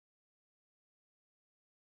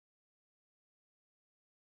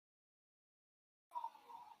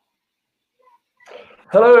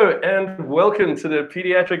Hello and welcome to the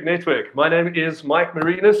Pediatric Network. My name is Mike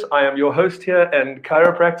Marinas. I am your host here and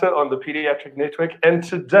chiropractor on the Pediatric Network. And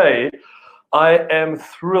today I am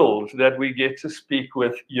thrilled that we get to speak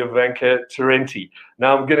with Jovanka Terenti.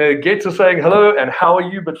 Now I'm going to get to saying hello and how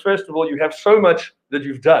are you? But first of all, you have so much that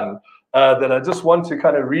you've done that I just want to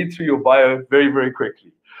kind of read through your bio very, very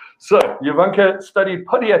quickly. So, Jovanka studied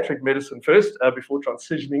podiatric medicine first before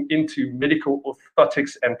transitioning into medical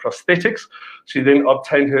orthotics and prosthetics. She then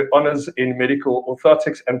obtained her honors in medical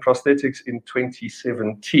orthotics and prosthetics in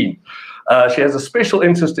 2017. She has a special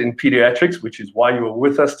interest in pediatrics, which is why you are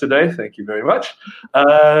with us today. Thank you very much.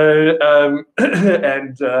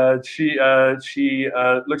 She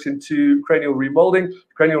looks into cranial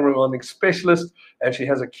remolding specialist, and she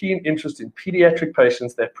has a keen interest in pediatric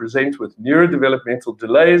patients that present with neurodevelopmental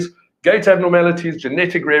delays, gait abnormalities,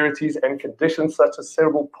 genetic rarities, and conditions such as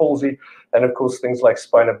cerebral palsy, and of course things like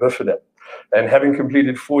spina bifida. And having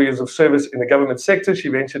completed 4 years of service in the government sector, she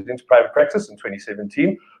ventured into private practice in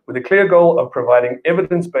 2017 with a clear goal of providing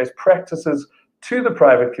evidence-based practices to the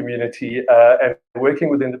private community and working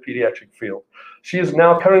within the pediatric field. She is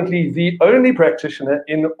now currently the only practitioner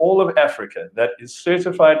in all of Africa that is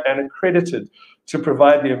certified and accredited to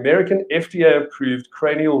provide the American FDA-approved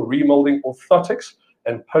cranial remolding orthotics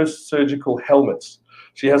and post-surgical helmets.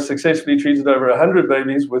 She has successfully treated over 100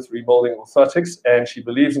 babies with remolding orthotics, and she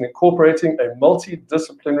believes in incorporating a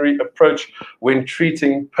multidisciplinary approach when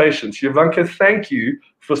treating patients. Jovanka, thank you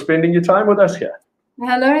for spending your time with us here.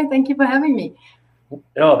 Hello, and thank you for having me.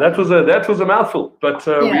 Oh, that was a mouthful, but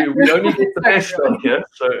we only get the best on here,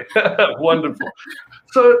 so wonderful.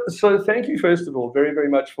 So thank you, first of all, very, very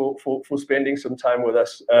much for spending some time with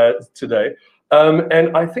us today.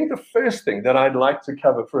 And I think the first thing that I'd like to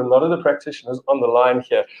cover for a lot of the practitioners on the line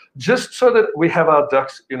here, just so that we have our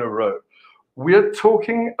ducks in a row, we're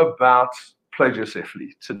talking about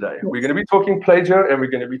plagiocephaly today. Yes. We're going to be talking plagio, and we're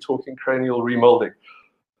going to be talking cranial remolding.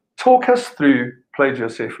 Talk us through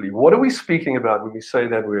plagiocephaly. What are we speaking about when we say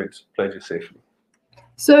that word, plagiocephaly?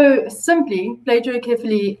 So simply,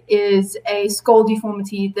 plagiocephaly is a skull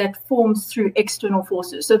deformity that forms through external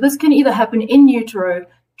forces. So this can either happen in utero,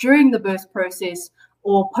 during the birth process,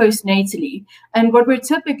 or postnatally. And what we're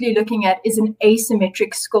typically looking at is an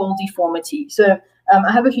asymmetric skull deformity. So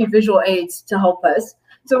I have a few visual aids to help us.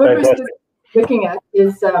 So what we're looking at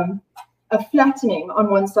is a flattening on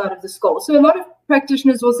one side of the skull. So a lot of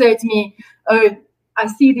practitioners will say to me, oh, I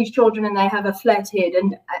see these children and they have a flat head,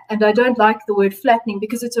 and I don't like the word flattening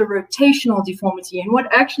because it's a rotational deformity. And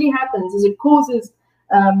what actually happens is it causes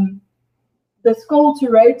the skull to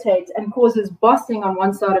rotate and causes bossing on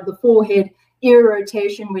one side of the forehead, ear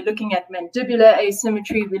rotation. We're looking at mandibular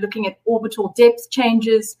asymmetry. We're looking at orbital depth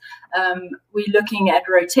changes. We're looking at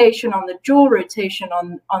rotation on the jaw, rotation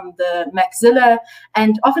on the maxilla.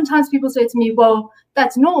 And oftentimes people say to me, well,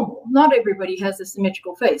 that's normal. Not everybody has a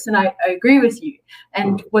symmetrical face. And I agree with you.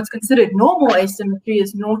 And what's considered normal asymmetry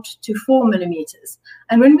is 0 to 4 millimeters.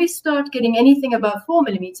 And when we start getting anything above 4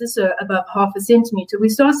 millimeters, so above ½ centimeter, we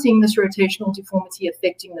start seeing this rotational deformity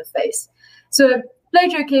affecting the face. So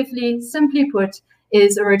plagiocephaly, simply put,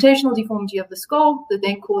 is a rotational deformity of the skull that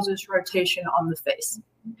then causes rotation on the face.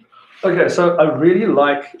 Okay, so I really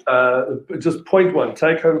like just point one,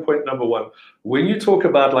 take home point number one. When you talk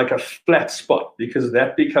about like a flat spot, because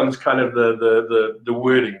that becomes kind of the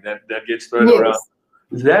wording that gets thrown around,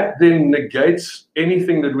 that then negates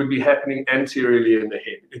anything that would be happening anteriorly in the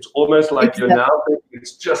head. It's almost like you're now thinking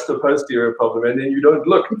it's just a posterior problem, and then you don't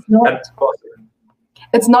look at the posterior.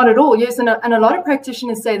 It's not at all, yes, and a lot of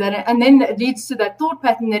practitioners say that, and then it leads to that thought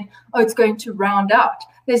pattern that, oh, it's going to round out.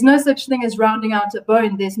 There's no such thing as rounding out a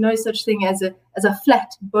bone. There's no such thing as a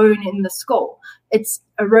flat bone in the skull. It's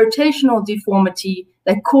a rotational deformity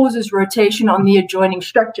that causes rotation on the adjoining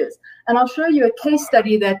structures. And I'll show you a case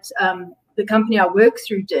study that the company I work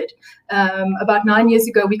through did. About 9 years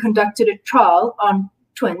ago, we conducted a trial on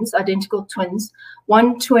twins, identical twins.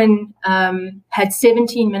 One twin had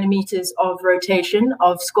 17 millimeters of rotation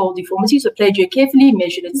of skull deformity, so plagiocephaly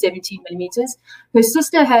measured at 17 millimeters. Her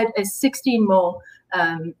sister had a 16 mil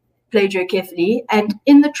plagiocephaly, and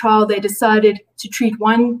in the trial they decided to treat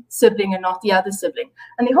one sibling and not the other sibling.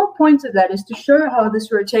 And the whole point of that is to show how this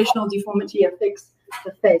rotational deformity affects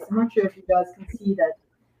the face. I'm not sure if you guys can see that,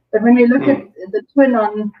 but when we look at the twin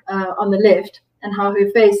on the left and how her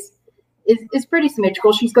face is pretty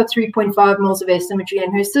symmetrical. She's got 3.5 mils of asymmetry,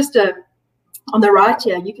 and her sister on the right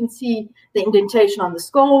here, you can see the indentation on the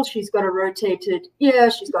skull. She's got a rotated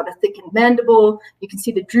ear. She's got a thickened mandible. You can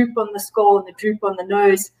see the droop on the skull and the droop on the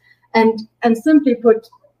nose. And simply put,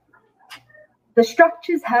 the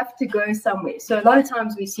structures have to go somewhere. So a lot of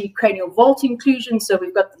times we see cranial vault inclusion. So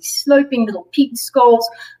we've got these sloping little peaked skulls.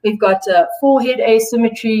 We've got forehead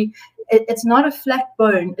asymmetry. It's not a flat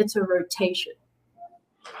bone, it's a rotation.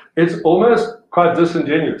 It's almost quite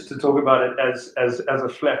disingenuous to talk about it as a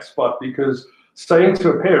flat spot, because saying to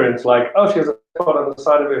a parent like, oh, she has a spot on the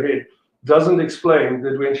side of her head, doesn't explain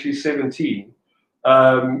that when she's 17,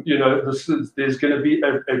 there's going to be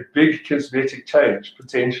a big cosmetic change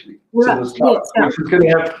potentially to this child, which is going to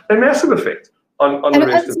have a massive effect on the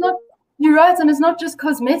rest of it. You're right, and it's not just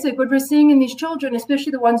cosmetic. What we're seeing in these children,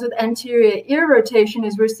 especially the ones with anterior ear rotation,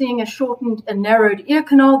 is we're seeing a shortened and narrowed ear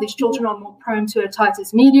canal. These children are more prone to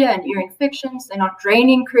otitis media and ear infections. They're not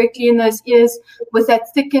draining correctly in those ears. With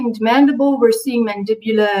that thickened mandible, we're seeing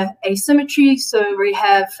mandibular asymmetry. So we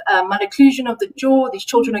have malocclusion of the jaw. These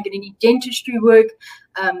children are going to need dentistry work.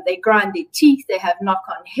 They grind their teeth. They have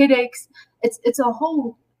knock-on headaches. It's a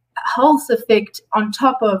whole health effect on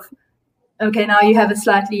top of, okay, now you have a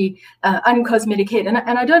slightly uncosmetic head. And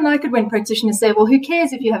I don't like it when practitioners say, well, who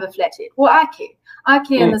cares if you have a flat head? Well, I care. I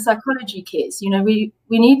care and the psychology cares. We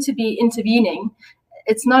need to be intervening.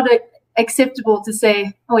 It's not acceptable to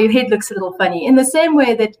say, oh, your head looks a little funny. In the same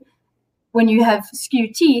way that when you have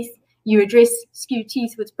skewed teeth, you address skewed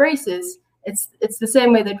teeth with braces. It's the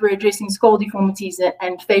same way that we're addressing skull deformities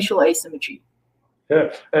and facial asymmetry.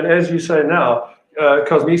 Yeah, and as you say now,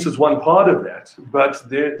 cosmesis is one part of that, but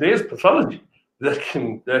there's pathology that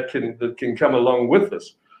can come along with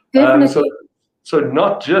this. So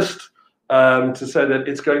not just to say that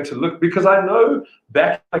it's going to look, because I know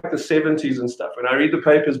back like the 70s and stuff, when I read the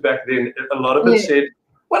papers back then, a lot of it said,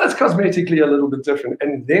 well, it's cosmetically a little bit different.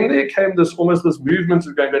 And then there came this movement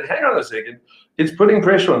of going, but hang on a second, it's putting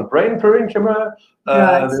pressure on brain parenchyma. There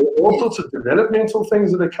are all sorts of developmental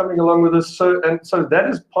things that are coming along with this. So that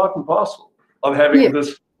is part and parcel of having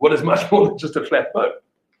this, what is much more than just a flat bone.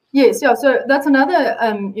 Yes, yeah. So that's another,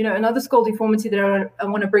 another skull deformity that I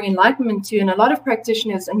want to bring enlightenment to. And a lot of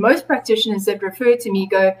practitioners, and most practitioners that refer to me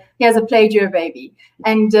go, he has a plagiar baby.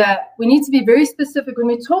 And we need to be very specific. When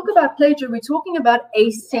we talk about plagiar, we're talking about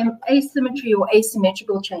asymmetry or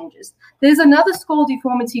asymmetrical changes. There's another skull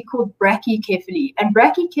deformity called brachycephaly. And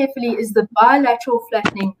brachycephaly is the bilateral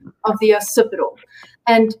flattening of the occipital.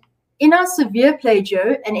 And in our severe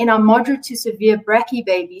plagio and in our moderate to severe brachy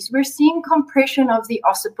babies, we're seeing compression of the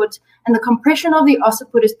occiput, and the compression of the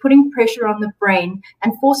occiput is putting pressure on the brain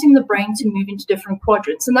and forcing the brain to move into different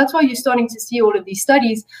quadrants. And that's why you're starting to see all of these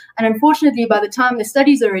studies. And unfortunately, by the time the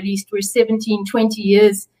studies are released, we're 17, 20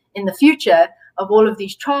 years in the future of all of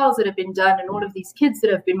these trials that have been done and all of these kids that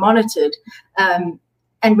have been monitored.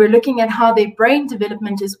 And we're looking at how their brain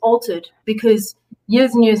development is altered because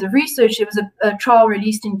years and years of research. There was a trial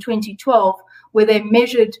released in 2012 where they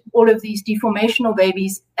measured all of these deformational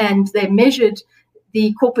babies and they measured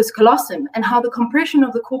the corpus callosum and how the compression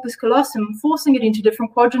of the corpus callosum, forcing it into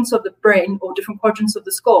different quadrants of the brain or different quadrants of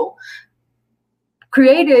the skull,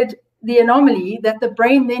 created the anomaly that the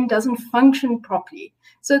brain then doesn't function properly.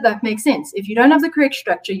 So that makes sense. If you don't have the correct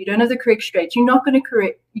structure, you don't have the correct straight, you're not going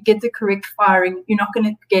to get the correct firing, you're not going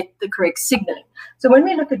to get the correct signaling. So when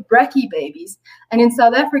we look at brachy babies, and in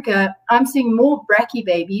South Africa, I'm seeing more brachy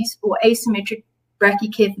babies or asymmetric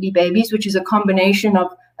brachycephaly babies, which is a combination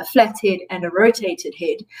of a flat head and a rotated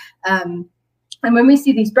head. And when we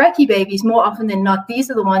see these brachy babies, more often than not,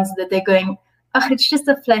 these are the ones that they're going, oh, it's just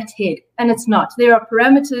a flat head, and it's not. There are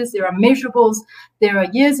parameters, there are measurables, there are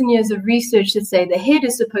years and years of research that say the head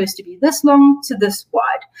is supposed to be this long to this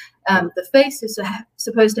wide. The face is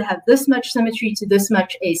supposed to have this much symmetry to this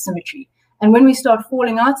much asymmetry. And when we start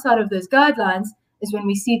falling outside of those guidelines is when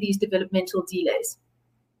we see these developmental delays.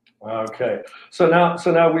 Okay, so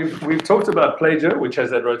now we've talked about plagiar, which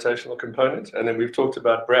has that rotational component, and then we've talked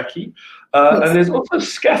about brachy, and there's also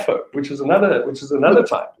scapho, which is another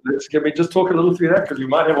type. Can we just talk a little through that, because we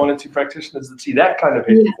might have one or two practitioners that see that kind of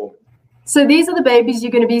head performance. So these are the babies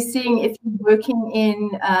you're going to be seeing if you're working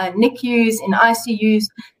in NICUs, in ICUs.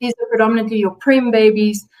 These are predominantly your prem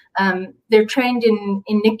babies. They're trained in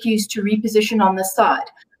NICUs to reposition on the side.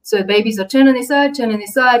 So babies are turned on their side,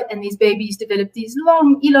 and these babies develop these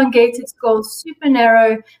long, elongated skulls, super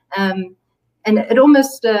narrow, and it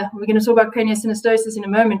almost, we're going to talk about craniosynostosis in a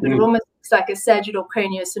moment, but it almost looks like a sagittal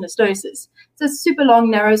craniosynostosis. It's a super long,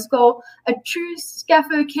 narrow skull. A true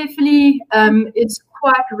scaphocephaly is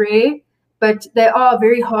quite rare, but they are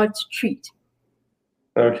very hard to treat.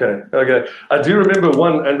 Okay. I do remember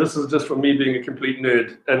one, and this is just from me being a complete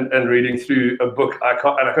nerd and reading through a book. I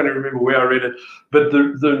can't even remember where I read it, but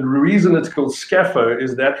the reason it's called scapho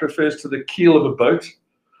is that refers to the keel of a boat.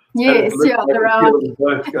 Yes, yeah, the round.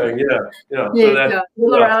 Boat going, yeah. Yeah, so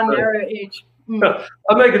little round narrow edge.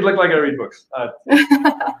 I make it look like I read books.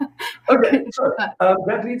 Okay, so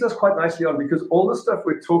that leads us quite nicely on, because all the stuff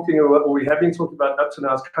we're talking about, or we have been talking about up to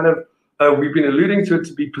now, is kind of we've been alluding to it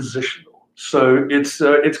to be positional. So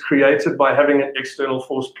it's created by having an external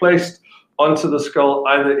force placed onto the skull,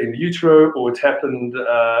 either in utero, or it's happened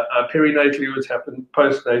perinatally, or it's happened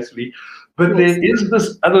postnatally. But there is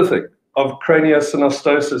this other thing of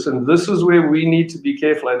craniosynostosis, and this is where we need to be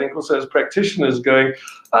careful. I think also as practitioners going,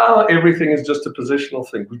 oh, everything is just a positional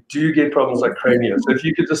thing. We do get problems like crania. So if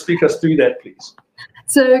you could just speak us through that, please.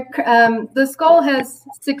 So the skull has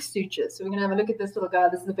 6 sutures. So we're going to have a look at this little guy.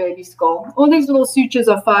 This is the baby skull. All these little sutures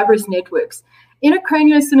are fibrous networks. In a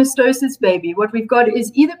craniosynostosis baby, what we've got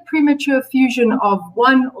is either premature fusion of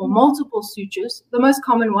one or multiple sutures. The most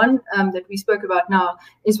common one that we spoke about now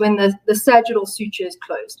is when the sagittal suture is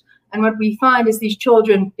closed. And what we find is these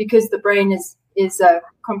children, because the brain is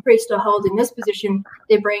compressed or held in this position,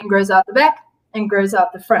 their brain grows out the back and grows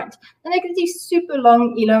out the front. And they get these super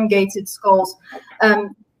long, elongated skulls.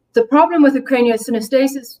 The problem with a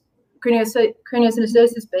craniosynostosis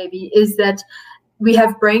baby is that we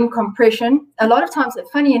have brain compression. A lot of times,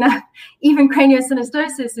 funny enough, even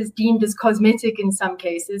craniosynostosis is deemed as cosmetic in some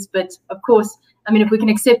cases. But of course, I mean, if we can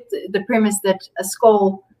accept the premise that a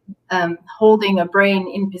skull holding a brain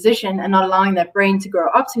in position and not allowing that brain to grow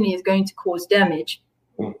optimally is going to cause damage,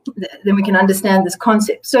 then we can understand this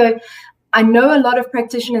concept. So I know a lot of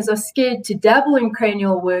practitioners are scared to dabble in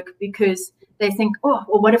cranial work because they think, oh,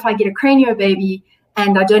 well, what if I get a cranio baby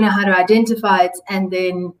and I don't know how to identify it, and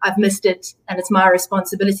then I've missed it and it's my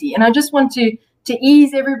responsibility. And I just want to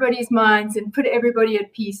ease everybody's minds and put everybody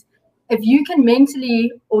at peace. If you can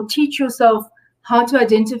mentally or teach yourself how to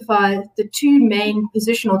identify the 2 main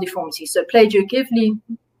positional deformities, so plagiocephaly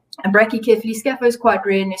and brachycephaly. Scapho is quite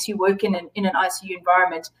rare unless you work in an ICU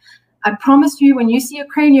environment. I promise you, when you see a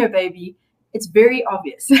cranio baby, it's very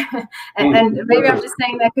obvious. and maybe I'm just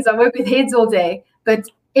saying that because I work with heads all day, but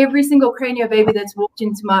every single cranio baby that's walked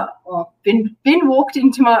into my, or been walked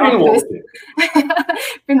into my office,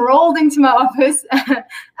 been rolled into my office,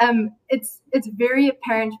 it's very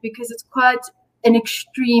apparent because it's quite an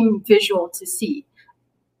extreme visual to see.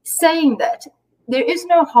 Saying that, there is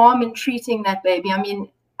no harm in treating that baby. I mean,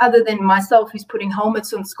 other than myself who's putting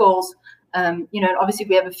helmets on skulls, obviously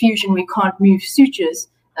we have a fusion, we can't move sutures,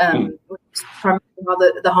 from how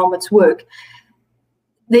the helmets work.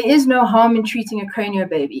 There is no harm in treating a cranio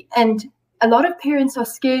baby. And a lot of parents are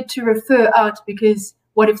scared to refer out because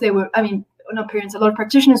what if they were, not parents, a lot of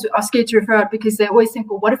practitioners are scared to refer out because they always think,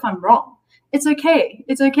 well, what if I'm wrong? It's okay.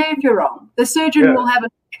 It's okay if you're wrong. The surgeon will have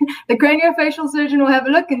the craniofacial surgeon will have a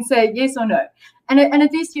look and say yes or no. And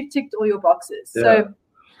at least you've ticked all your boxes. Yeah.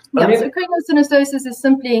 So craniosynostosis is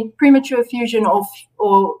simply premature fusion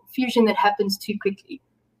or fusion that happens too quickly.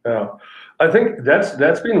 Yeah. I think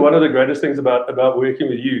that's been one of the greatest things about working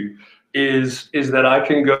with you is that I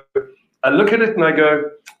can go, I look at it and I go,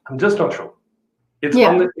 I'm just not sure. It's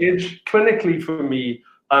on the edge clinically for me.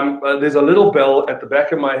 There's a little bell at the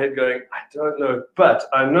back of my head going, I don't know, but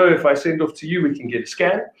I know if I send off to you, we can get a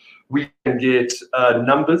scan, we can get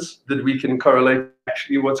numbers that we can correlate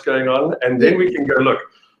actually what's going on, and then we can go, look,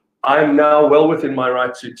 I'm now well within my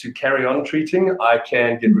right to carry on treating. I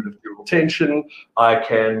can get rid of dural tension. I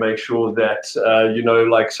can make sure that,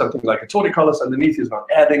 like something like a torticollis underneath is not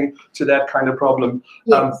adding to that kind of problem.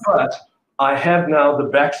 Yes. But I have now the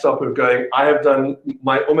backstop of going, I have done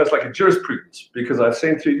my almost like a jurisprudence because I've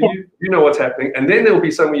sent through you know what's happening. And then there'll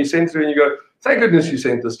be someone you send through and you go, thank goodness you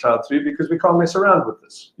sent this child through because we can't mess around with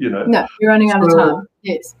this, No, you're running out of time.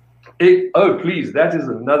 Yes. Please, that is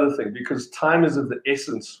another thing because time is of the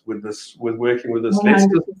essence with working with this.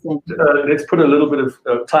 Let's put a little bit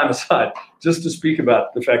of time aside just to speak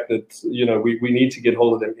about the fact that, we need to get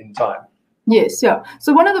hold of them in time. Yes, yeah.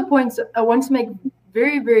 So one of the points I want to make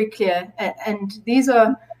very, very clear, and these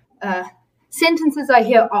are sentences I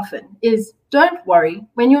hear often, is don't worry.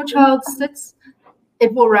 When your child sits,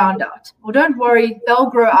 it will round out. Or don't worry, they'll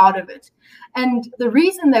grow out of it. And the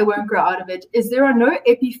reason they won't grow out of it is there are no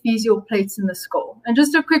epiphyseal plates in the skull. And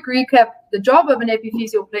just a quick recap, the job of an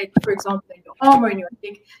epiphyseal plate, for example, in your arm or in your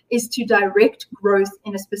leg, is to direct growth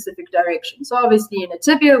in a specific direction. So obviously in a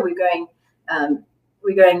tibia, we're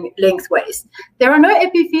going lengthways. There are no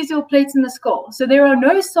epiphyseal plates in the skull. So there are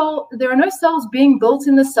no cells being built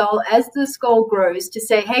in the cell as the skull grows to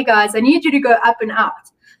say, hey guys, I need you to go up and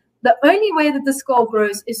out. The only way that the skull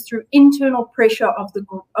grows is through internal pressure of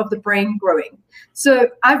the brain growing. So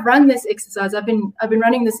I've run this exercise. I've been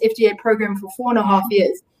running this FDA program for 4.5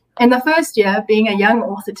 years. And the first year, being a young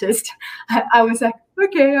orthotist, I was like,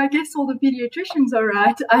 okay, I guess all the pediatricians are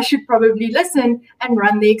right. I should probably listen and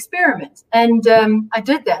run the experiment. And I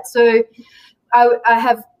did that. So I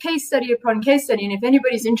have case study upon case study. And if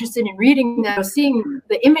anybody's interested in reading that or seeing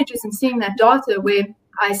the images and seeing that data,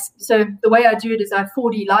 so the way I do it is I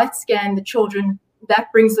 4D light scan the children.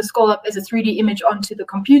 That brings the skull up as a 3D image onto the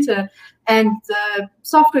computer. And the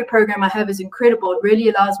software program I have is incredible. It really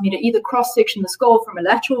allows me to either cross-section the skull from a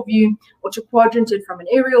lateral view or to quadrant it from an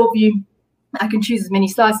aerial view. I can choose as many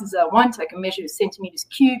slices as I want. I can measure centimeters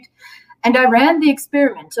cubed. And I ran the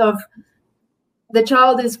experiment of the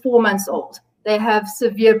child is 4 months old. They have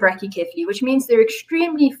severe brachycephaly, which means they're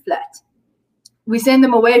extremely flat. We send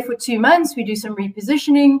them away for 2 months. We do some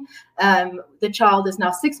repositioning. The child is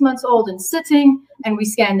now 6 months old and sitting, and we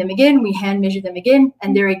scan them again. We hand measure them again,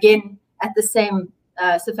 and they're again at the same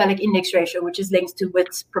cephalic index ratio, which is length to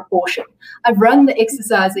width proportion. I've run the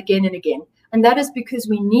exercise again and again, and that is because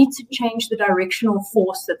we need to change the directional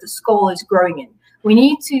force that the skull is growing in. We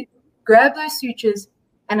need to grab those sutures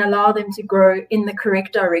and allow them to grow in the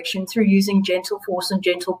correct direction through using gentle force and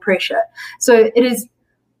gentle pressure. So it is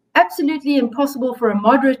absolutely impossible for a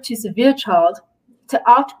moderate to severe child to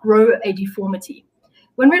outgrow a deformity.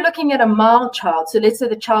 When we're looking at a mild child, so let's say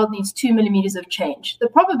the child needs 2 millimeters of change, the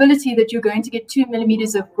probability that you're going to get 2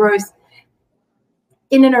 millimeters of growth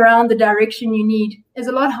in and around the direction you need is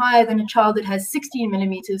a lot higher than a child that has 16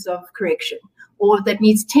 millimeters of correction, or that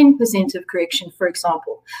needs 10% of correction, for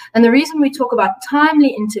example. And the reason we talk about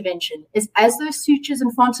timely intervention is as those sutures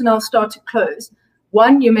and fontanelles start to close,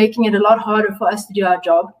 one, you're making it a lot harder for us to do our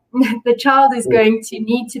job. The child is going to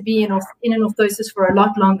need to be in an orthosis for a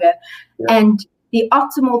lot longer. Yeah. And the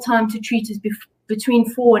optimal time to treat is between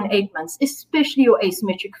 4 and 8 months, especially your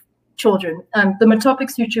asymmetric children. The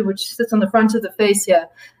metopic suture, which sits on the front of the face here,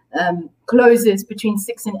 closes between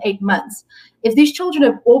 6 and 8 months. If these children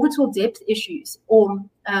have orbital depth issues or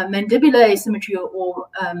mandibular asymmetry or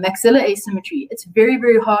maxillar asymmetry, it's very,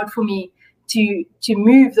 very hard for me to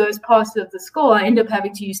move those parts of the skull. I end up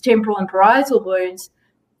having to use temporal and parietal bones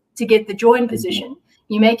to get the jaw in position.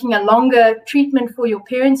 You're making a longer treatment for your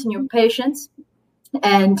parents and your patients,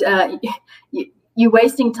 and you're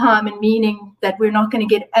wasting time and meaning that we're not going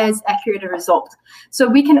to get as accurate a result. So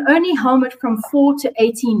we can only helmet from 4 to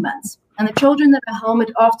 18 months. And the children that are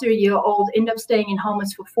helmet after a year old end up staying in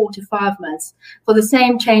helmets for 4 to 5 months for the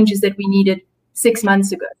same changes that we needed 6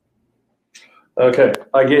 months ago. Okay,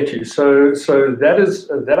 I get you. So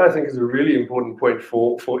that I think is a really important point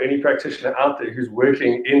for any practitioner out there who's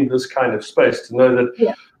working in this kind of space to know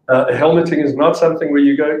that helmeting is not something where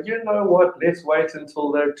you go, you know what, let's wait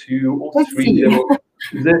until they're 2 or 3 levels.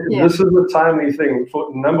 This is a timely thing for,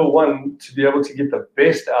 number one, to be able to get the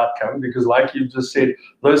best outcome, because like you just said,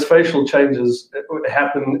 those facial changes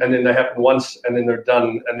happen and then they happen once and then they're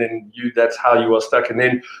done, and then that's how you are stuck. And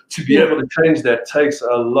then to be able to change that takes a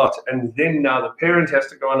lot. And then now the parent has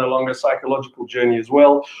to go on a longer psychological journey as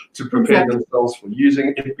well to prepare themselves for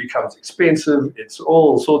using it. It becomes expensive. It's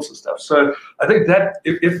all sorts of stuff. So I think that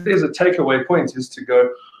if there's a takeaway point is to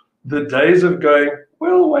go, the days of going,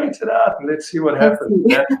 we'll wait it out and let's see what happens.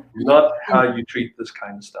 That's not how you treat this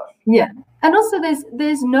kind of stuff. Yeah. And also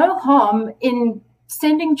there's no harm in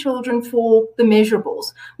sending children for the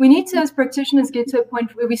measurables. We need to, as practitioners, get to a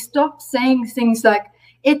point where we stop saying things like,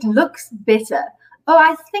 it looks better. Oh,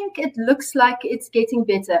 I think it looks like it's getting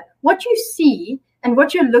better. What you see and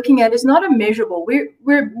what you're looking at is not a measurable.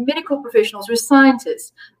 We're medical professionals, we're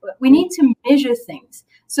scientists. We need to measure things.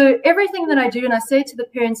 So everything that I do, and I say to the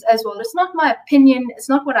parents as well, it's not my opinion, it's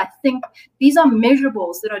not what I think. These are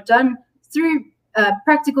measurables that are done through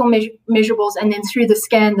practical measurables and then through the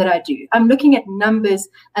scan that I do. I'm looking at numbers,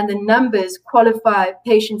 and the numbers qualify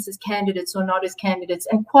patients as candidates or not as candidates,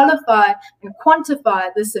 and qualify and quantify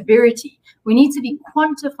the severity. We need to be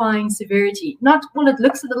quantifying severity, not, well, it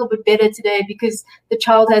looks a little bit better today because the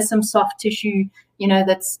child has some soft tissue,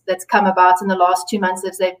 that's come about in the last 2 months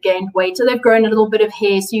as they've gained weight, or they've grown a little bit of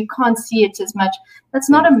hair, so you can't see it as much. That's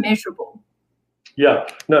not a measurable. Yeah,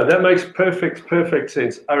 no, that makes perfect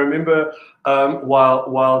sense. I remember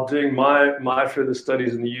while doing my further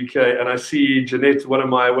studies in the UK, and I see Jeanette, one of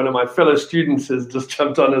my fellow students, has just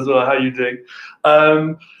jumped on as well. How are you doing?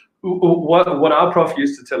 What our prof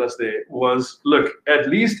used to tell us there was, look, at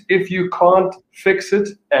least if you can't fix it,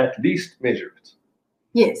 at least measure it.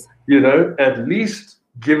 Yes. At least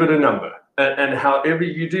give it a number. And however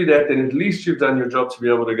you do that, then at least you've done your job to be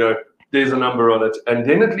able to go, there's a number on it. And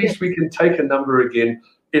then at least we can take a number again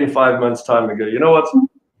in 5 months' time and go, you know what?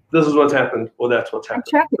 this is what's happened, or that's what's happened.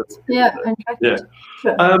 And track it. Yeah, and track it.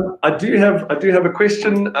 Sure. I do have a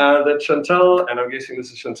question that Chantal, and I'm guessing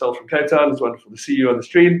this is Chantal from Cape Town. It's wonderful to see you on the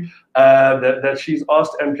stream. That she's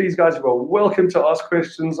asked, and please, guys, you are welcome to ask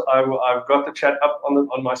questions. I've got the chat up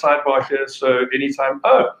on my sidebar here, so anytime.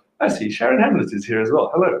 Oh, I see Sharon Hamlet is here as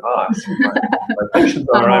well. Hello. My patients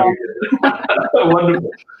are arriving here.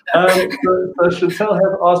 Wonderful. So Chantal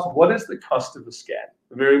have asked, what is the cost of a scan?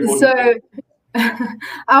 Very important. So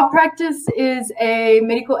our practice is a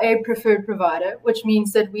medical aid preferred provider, which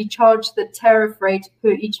means that we charge the tariff rate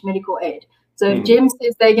per each medical aid. So if GEM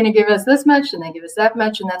says they're going to give us this much, and they give us that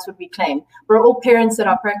much, and that's what we claim. We're all parents at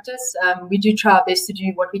our practice. We do try our best to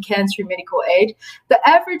do what we can through medical aid. The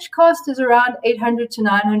average cost is around 800 to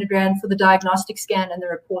 900 Rand for the diagnostic scan and the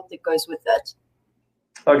report that goes with it.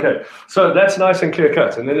 Okay, so that's nice and clear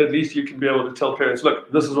cut, and then at least you can be able to tell parents,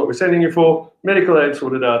 look, this is what we're sending you for. Medical aid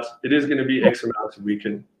sorted out. It is going to be X amount, and we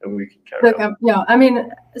can carry on. Yeah, I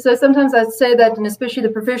mean, so sometimes I say that, and especially the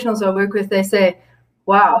professionals I work with, they say,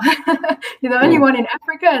 wow, you're the only one in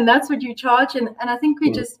Africa, and that's what you charge. And I think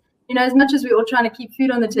we just, as much as we're all trying to keep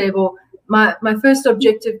food on the table, my first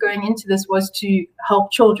objective going into this was to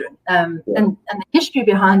help children. And the history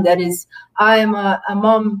behind that is I am a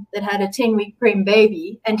mom that had a 10-week preem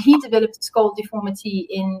baby, and he developed a skull deformity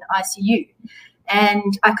in ICU.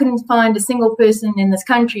 And I couldn't find a single person in this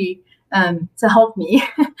country to help me.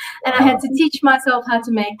 And I had to teach myself how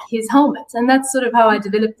to make his helmet. And that's sort of how I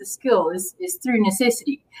developed the skill, is through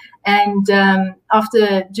necessity. And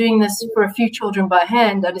after doing this for a few children by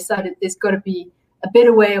hand, I decided there's got to be a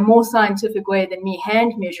better way, a more scientific way than me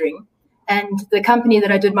hand measuring. And the company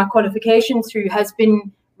that I did my qualification through has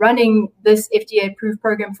been running this FDA-approved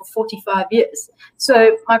program for 45 years.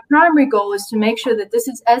 So my primary goal is to make sure that this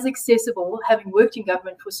is as accessible, having worked in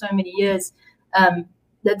government for so many years,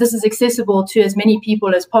 that this is accessible to as many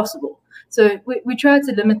people as possible. So we try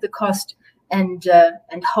to limit the cost and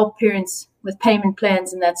help parents with payment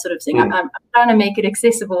plans and that sort of thing. I'm trying to make it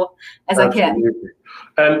accessible as Absolutely.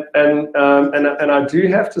 I can. And I do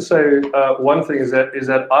have to say one thing is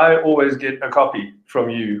that I always get a copy from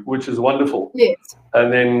you, which is wonderful. Yes.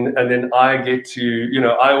 And then I get to,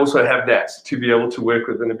 I also have that to be able to work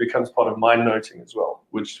with, and it becomes part of my noting as well,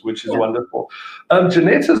 which is wonderful.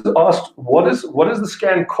 Jeanette has asked, what is the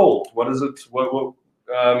scan called? What is it?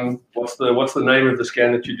 What's the name of the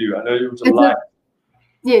scan that you do? I know it was a light.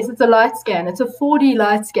 Yes, it's a light scan. It's a 4D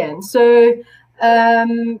light scan. So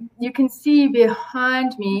you can see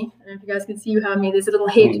behind me, I don't know if you guys can see behind me, there's a little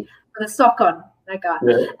head with a sock on, that guy.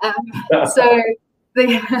 Yeah. So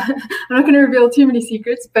I'm not going to reveal too many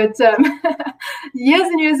secrets, but years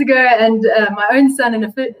and years ago, and my own son and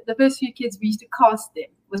the first few kids, we used to cast them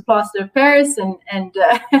with plaster of Paris, and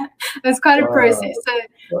it was quite a process. So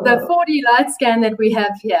the 4D light scan that we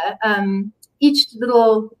have here, each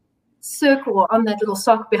little circle on that little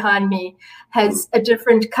sock behind me has a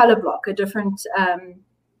different color block, a different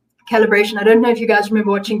calibration. I don't know if you guys remember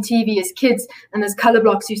watching TV as kids, and those color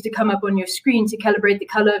blocks used to come up on your screen to calibrate the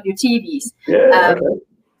color of your TVs. Yeah, okay.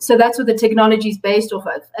 So that's what the technology is based off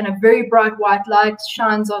of. And a very bright white light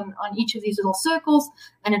shines on each of these little circles,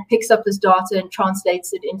 and it picks up this data and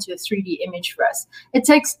translates it into a 3D image for us. It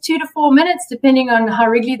takes 2 to 4 minutes, depending on how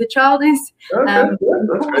wriggly the child is.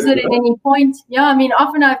 Pause it at any point. Yeah, I mean,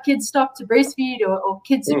 often I have kids stop to breastfeed, or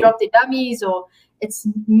kids who drop their dummies, or it's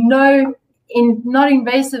not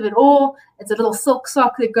invasive at all. It's a little silk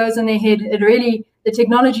sock that goes on their head. The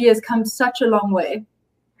technology has come such a long way.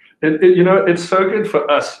 It's so good for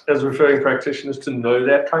us as referring practitioners to know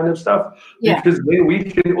that kind of stuff, because then we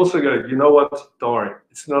can also go, you know what, don't worry,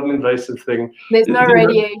 it's not an invasive thing. There's no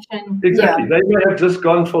radiation. Exactly. They may have just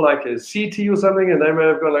gone for like a CT or something, and they may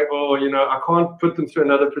have gone like, oh, I can't put them through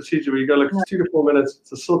another procedure. We go like, it's 2 to 4 minutes.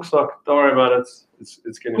 It's a silk sock. Don't worry about it. It's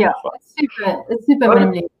going to be fine. It's super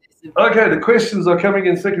minimally. Okay, the questions are coming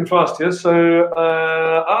in thick and fast here. So,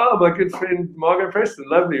 my good friend Margot Preston,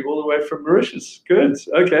 lovely, all the way from Mauritius. Good.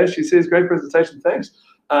 Okay, she says, great presentation, thanks.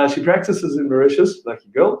 She practices in Mauritius, lucky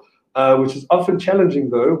girl, which is often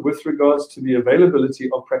challenging, though, with regards to the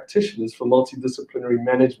availability of practitioners for multidisciplinary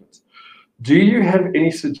management. Do you have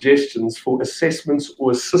any suggestions for assessments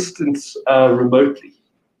or assistance remotely?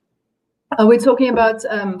 Are we talking about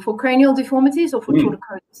for cranial deformities or for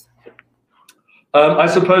torticollis? I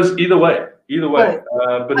suppose either way.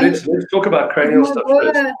 But let's talk about cranial stuff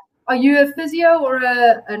first. Are you a physio or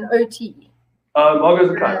an OT? Margot's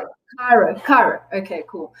a chiro. Chiro. Okay,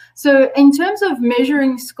 cool. So in terms of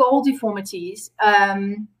measuring skull deformities,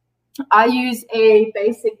 I use a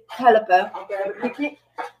basic caliper. I'll grab it quickly.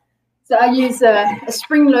 So I use a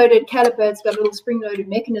spring-loaded caliper. It's got a little spring-loaded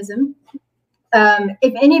mechanism.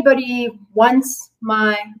 if anybody wants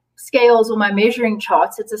my scales or my measuring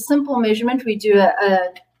charts, it's a simple measurement. We do a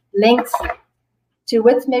length to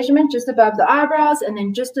width measurement just above the eyebrows, and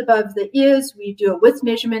then just above the ears, we do a width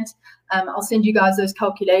measurement. I'll send you guys those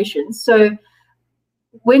calculations. So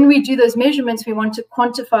when we do those measurements, we want to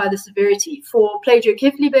quantify the severity. For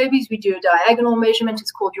plagiocephaly babies, we do a diagonal measurement.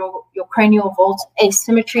 It's called your cranial vault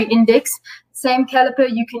asymmetry index. Same caliper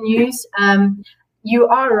you can use. You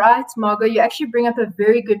are right, Margot. You actually bring up a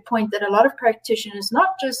very good point that a lot of practitioners, not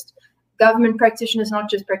just government practitioners, not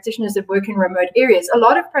just practitioners that work in remote areas, a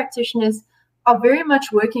lot of practitioners are very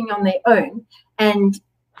much working on their own. And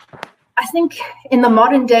I think in the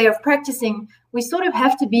modern day of practicing, we sort of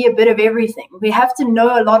have to be a bit of everything. We have to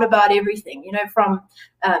know a lot about everything, you know, from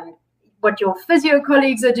what your physio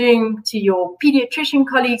colleagues are doing to your pediatrician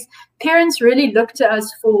colleagues. Parents really look to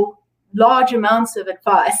us for large amounts of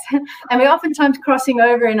advice, and we're oftentimes crossing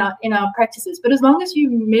over in our practices. But as long as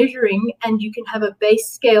you're measuring and you can have a base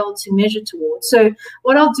scale to measure towards. So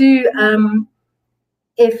what I'll do,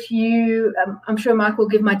 if you, I'm sure Mike will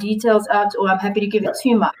give my details out, or I'm happy to give it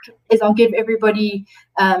to Mike, is I'll give everybody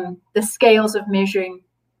the scales of measuring,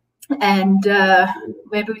 and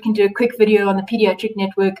maybe we can do a quick video on the pediatric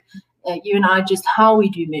network, you and I, just how we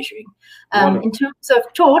do measuring. In terms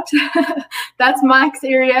of TORT, that's Mike's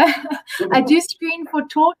area. I do screen for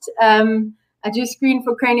TORT. I do screen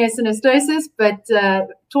for craniosynostosis, but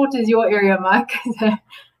TORT is your area, Mike.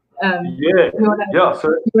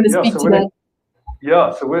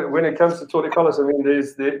 So when it comes to torticollis, I mean,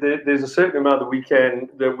 there's a certain amount that we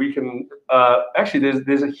can actually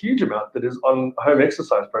there's a huge amount that is on a home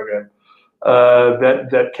exercise program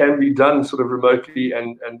that can be done sort of remotely,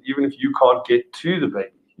 and even if you can't get to the baby,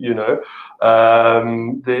 you know,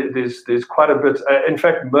 there's quite a bit. In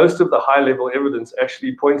fact, most of the high-level evidence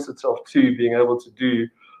actually points itself to being able to do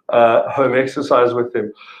home exercise with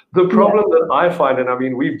them. The problem that I find, and I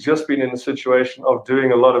mean, we've just been in a situation of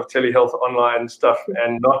doing a lot of telehealth online stuff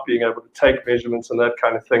and not being able to take measurements and that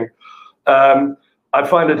kind of thing. I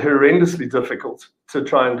find it horrendously difficult to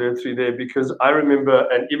try and do it through there, because I remember,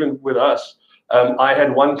 and even with us, I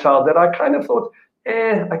had one child that I kind of thought,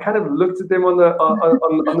 I kind of looked at them on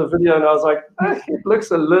the video and I was like, it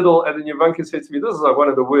looks a little, and then Jovanka said to me, this is like one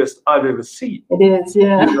of the worst I've ever seen. It is,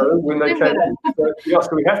 yeah. You know, when they came,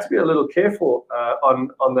 so we have to be a little careful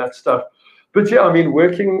on that stuff. But yeah, I mean,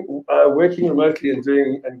 working remotely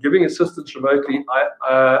and giving assistance remotely,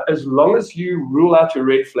 as long as you rule out your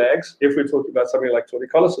red flags, if we're talking about something like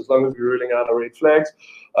torticollis, as long as we're ruling out our red flags.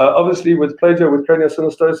 Obviously, with plagio, with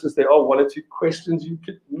craniosynostosis, there are one or two questions you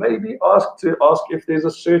could maybe ask if there's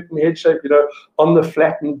a certain head shape, you know, on the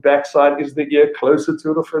flattened backside, is the ear closer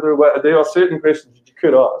to it or further away? There are certain questions that you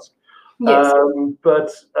could ask. Yes.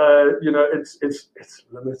 But you know, it's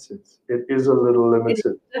limited. It is a little limited.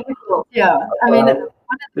 It's difficult. Yeah. I mean, one of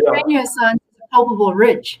the cranial signs is a palpable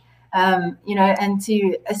ridge. You know, and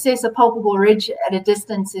to assess a palpable ridge at a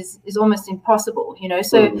distance is almost impossible. You know,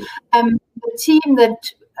 so the team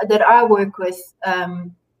that I work with,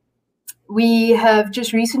 we have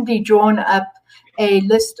just recently drawn up a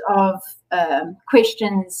list of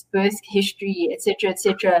questions, birth history, etc.,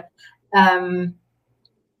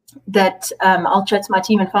 that I'll chat to my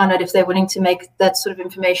team and find out if they're willing to make that sort of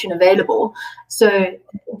information available. So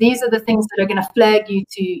these are the things that are going to flag you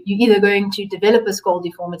to, you're either going to develop a skull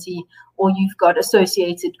deformity or you've got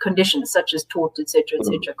associated conditions such as TORT, etc.,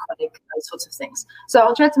 chronic, those sorts of things. So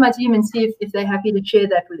I'll chat to my team and see if they're happy to share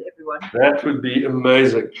that with everyone. That would be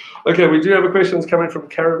amazing. Okay, we do have a question coming from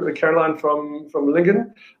Caroline from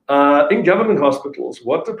Lincoln. In government hospitals,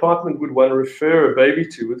 what department would one refer a baby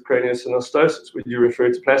to with craniosynostosis? Would you refer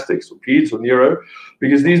to plastics or peds or neuro?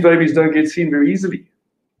 Because these babies don't get seen very easily.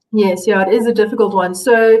 Yes, yeah, it is a difficult one.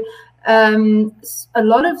 So a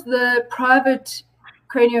lot of the private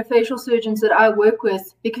craniofacial surgeons that I work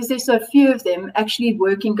with, because there's so few of them, actually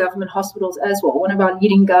work in government hospitals as well. One of our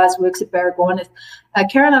leading guys works at Baragwanath.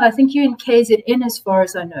 Caroline, I think you're in KZN as far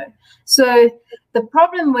as I know. So the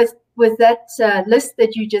problem with that list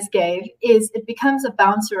that you just gave is it becomes a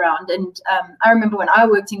bounce around. And I remember when I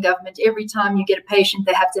worked in government, every time you get a patient,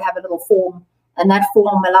 they have to have a little form, and that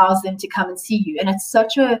form allows them to come and see you. And it's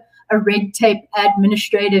such a red tape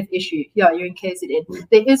administrative issue. Yeah, you're in KZN.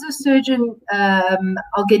 There is a surgeon,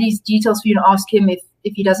 I'll get his details for you and ask him if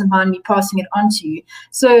he doesn't mind me passing it on to you.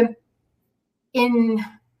 So in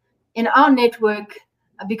our network,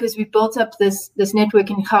 because we built up this network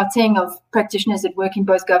in Gauteng of practitioners that work in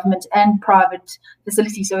both government and private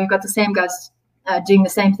facilities, so we've got the same guys doing the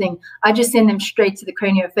same thing. I just send them straight to the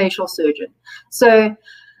craniofacial surgeon. So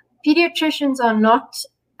pediatricians are not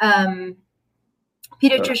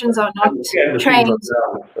Pediatricians are not trained.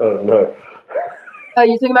 Oh, no. Oh,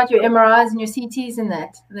 you're talking about your MRIs and your CTs and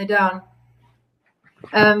that? They're down.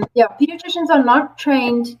 Yeah, pediatricians are not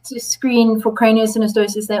trained to screen for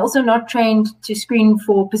craniosynostosis. They're also not trained to screen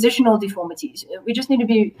for positional deformities. We just need to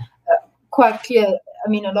be quite clear. I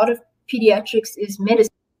mean, a lot of pediatrics is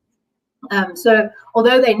medicine. So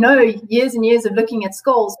although they know years and years of looking at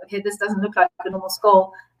skulls, okay, this doesn't look like a normal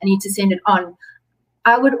skull, I need to send it on.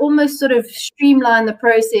 I would almost sort of streamline the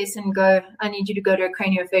process and go, I need you to go to a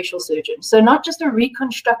craniofacial surgeon. So not just a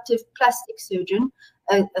reconstructive plastic surgeon,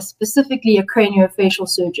 specifically a craniofacial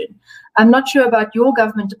surgeon. I'm not sure about your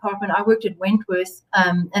government department. I worked at Wentworth,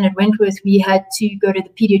 and at Wentworth we had to go to the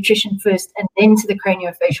pediatrician first and then to the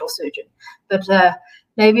craniofacial surgeon. But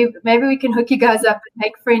maybe we can hook you guys up and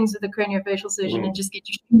make friends with the craniofacial surgeon and just get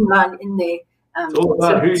you streamlined in there. It's all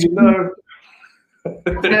about who you know.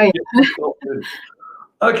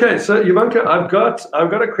 Okay, so Ivanka, I've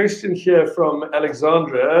got a question here from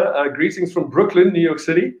Alexandra. Greetings from Brooklyn, New York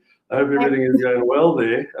City. I hope everything is going well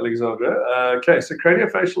there, Alexandra. Okay, so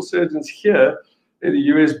craniofacial surgeons here in the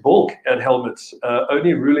US balk at helmets,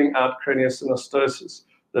 only ruling out craniosynostosis.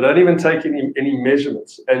 They don't even take any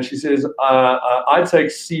measurements. And she says, I take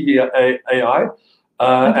CVAI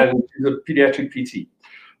and she's a pediatric PT.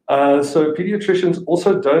 So pediatricians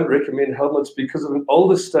also don't recommend helmets because of an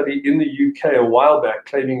older study in the UK a while back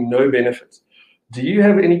claiming no benefits. Do you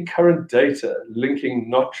have any current data linking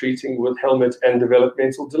not treating with helmet and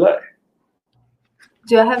developmental delay?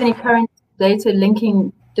 Do I have any current data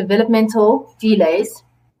linking developmental delays?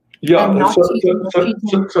 Yeah,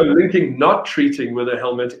 so linking not treating with a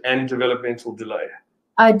helmet and developmental delay.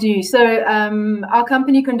 I do. So our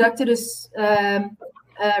company conducted a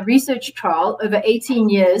research trial over 18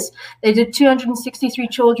 years. They did 263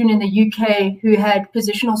 children in the UK who had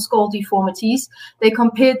positional skull deformities. They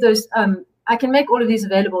compared those. I can make all of these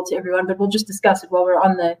available to everyone, but we'll just discuss it while we're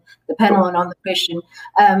on the panel and on the question.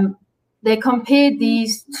 They compared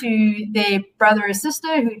these to their brother or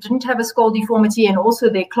sister who didn't have a skull deformity and also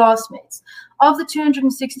their classmates. Of the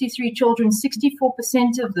 263 children,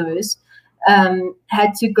 64% of those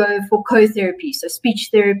had to go for co-therapy, so speech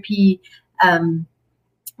therapy,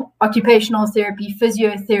 occupational therapy,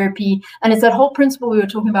 physiotherapy, and it's that whole principle we were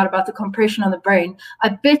talking about the compression on the brain.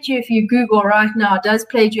 I bet you if you Google right now, does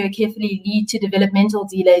plagiocephaly lead to developmental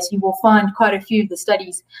delays, you will find quite a few of the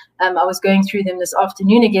studies. I was going through them this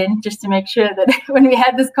afternoon again, just to make sure that when we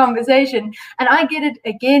had this conversation, and I get it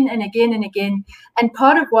again and again and again. And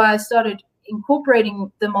part of why I started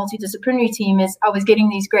incorporating the multidisciplinary team is I was getting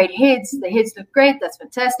these great heads. The heads look great. That's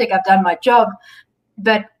fantastic. I've done my job.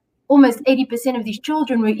 But almost 80% of these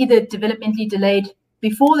children were either developmentally delayed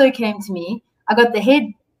before they came to me. I got the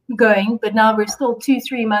head going, but now we're still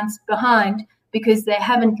 2-3 months behind because they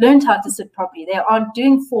haven't learned how to sit properly. They aren't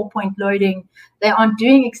doing 4-point loading. They aren't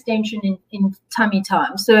doing extension in tummy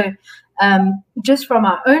time. So just from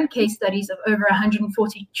our own case studies of over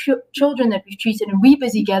 140 children that we've treated, and we're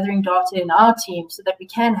busy gathering data in our team so that we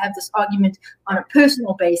can have this argument on a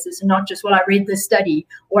personal basis and not just, well, I read this study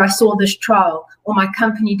or I saw this trial or my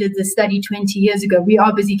company did this study 20 years ago. We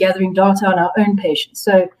are busy gathering data on our own patients.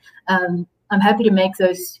 So I'm happy to make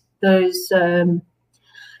those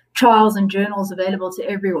trials and journals available to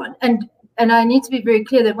everyone. And I need to be very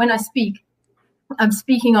clear that when I speak, I'm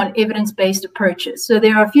speaking on evidence-based approaches. So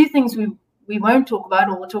there are a few things we won't talk about,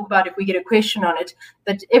 or we'll talk about if we get a question on it,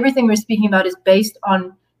 but everything we're speaking about is based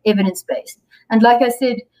on evidence-based. And like I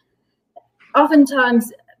said,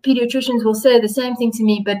 oftentimes pediatricians will say the same thing to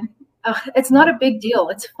me, but it's not a big deal,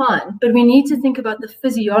 it's fine. But we need to think about the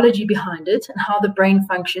physiology behind it and how the brain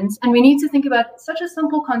functions. And we need to think about such a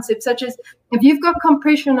simple concept, such as if you've got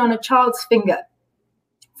compression on a child's finger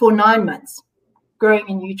for 9 months, growing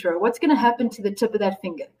in utero, what's going to happen to the tip of that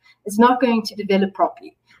finger? It's not going to develop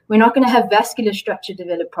properly. We're not going to have vascular structure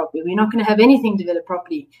develop properly. We're not going to have anything develop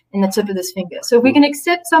properly in the tip of this finger. So if we can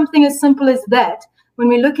accept something as simple as that, when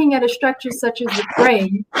we're looking at a structure such as the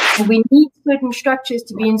brain, and we need certain structures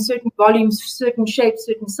to be in certain volumes, certain shapes,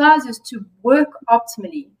 certain sizes to work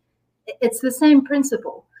optimally, it's the same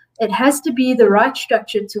principle. It has to be the right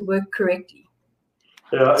structure to work correctly.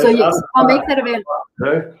 Yeah, so yes, I'll make that available.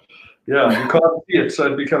 Okay. Yeah, you can't see it,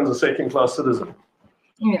 so it becomes a second-class citizen.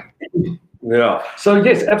 Yeah. Yeah. So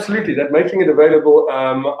yes, absolutely. That making it available,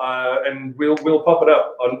 and we'll pop it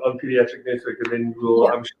up on Pediatric Network, and then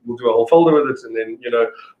I'm sure we'll do a whole folder with it, and then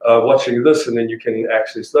watching this, and then you can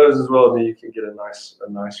access those as well, and then you can get a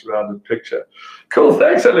nice rounded picture. Cool.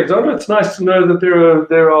 Thanks, Alexandra. It's nice to know that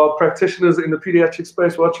there are practitioners in the pediatric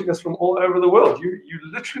space watching us from all over the world. You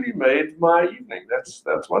literally made my evening.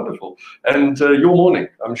 That's wonderful, and your morning,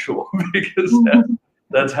 I'm sure, because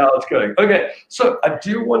That's how it's going. Okay, so I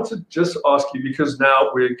do want to just ask you, because now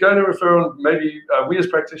we're going to refer on, maybe we as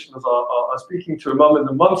practitioners are speaking to a mom, and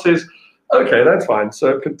the mom says, okay, that's fine.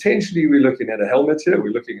 So potentially we're looking at a helmet here.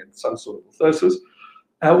 We're looking at some sort of orthosis.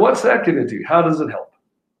 What's that going to do? How does it help?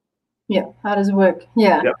 Yeah, how does it work?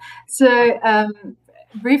 Yeah. So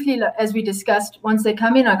briefly, as we discussed, once they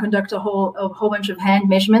come in, I conduct a whole bunch of hand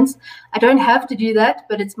measurements. I don't have to do that,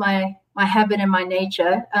 but it's my habit and my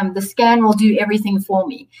nature. The scan will do everything for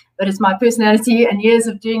me, but it's my personality and years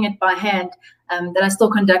of doing it by hand that I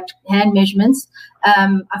still conduct hand measurements.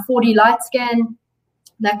 A 4D light scan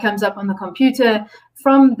that comes up on the computer.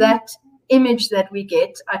 From that image that we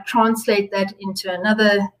get, I translate that into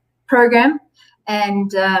another program,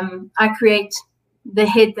 and I create the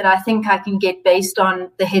head that I think I can get based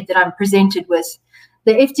on the head that I'm presented with.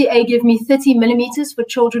 The FDA give me 30 millimeters for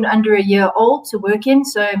children under a year old to work in.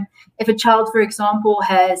 So if a child, for example,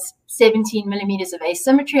 has 17 millimeters of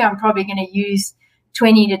asymmetry, I'm probably going to use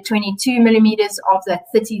 20 to 22 millimeters of that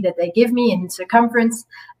 30 that they give me in circumference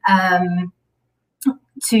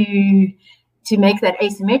to make that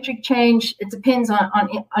asymmetric change. It depends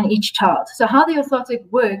on each child. So how the orthotic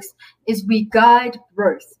works is we guide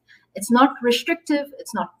growth. It's not restrictive,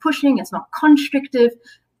 it's not pushing, it's not constrictive.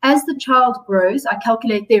 As the child grows, I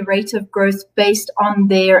calculate their rate of growth based on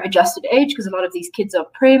their adjusted age, because a lot of these kids are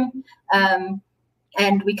prem,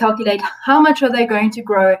 and we calculate how much are they going to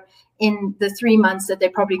grow in the 3 months that they're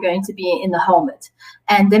probably going to be in the helmet.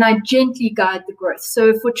 And then I gently guide the growth.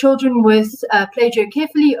 So for children with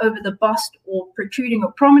plagiocephaly over the bust or protruding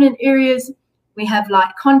or prominent areas, we have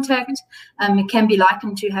light contact. It can be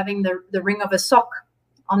likened to having the ring of a sock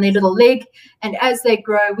on their little leg. And as they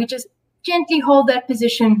grow, we just gently hold that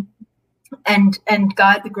position and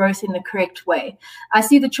guide the growth in the correct way. I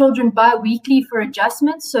see the children bi-weekly for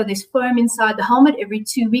adjustments. So there's foam inside the helmet every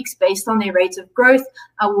 2 weeks based on their rate of growth.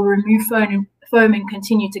 I will remove foam and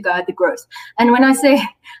continue to guide the growth. And when I say,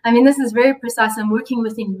 this is very precise, I'm working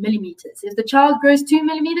within millimeters. If the child grows 2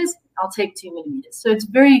 millimeters, I'll take 2 millimeters. So it's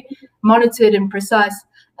very monitored and precise.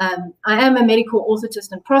 I am a medical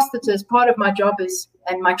orthotist and prosthetist. Part of my job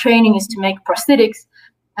and my training is to make prosthetics.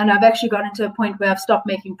 And I've actually gotten to a point where I've stopped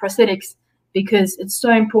making prosthetics because it's so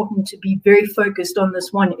important to be very focused on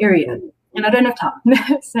this one area. And I don't have time.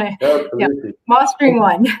 So, yeah, mastering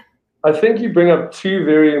one. I think you bring up two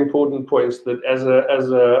very important points that as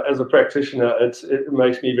a practitioner, it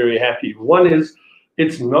makes me very happy. One is,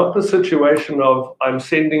 it's not the situation of I'm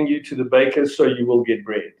sending you to the baker so you will get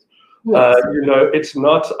bread. Yes. It's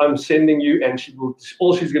not I'm sending you and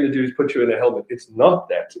all she's going to do is put you in a helmet. It's not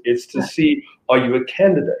that. It's to see, are you a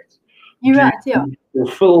candidate? You're right, yeah.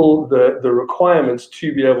 Fulfill the requirements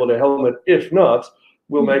to be able to helmet. If not,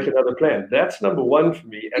 we'll make another plan. That's number one for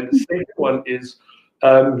me. And the second one is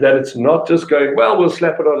that it's not just going, well, we'll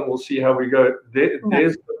slap it on and we'll see how we go.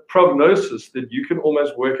 There's a prognosis that you can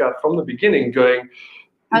almost work out from the beginning going,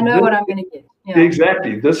 I know what I'm going to get. Yeah.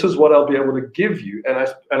 Exactly. This is what I'll be able to give you.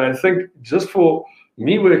 And I think just for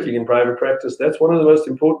me working in private practice, that's one of the most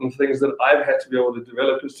important things that I've had to be able to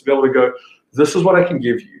develop, is to be able to go, this is what I can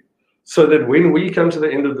give you. So that when we come to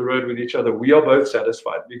the end of the road with each other, we are both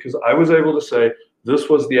satisfied, because I was able to say, this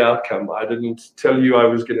was the outcome. I didn't tell you I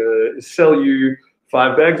was going to sell you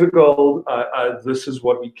 5 bags of gold. This is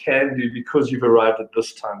what we can do because you've arrived at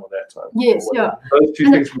this time or that time. Yes, yeah. Those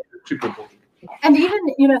two things are super important. And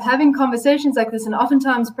even, having conversations like this, and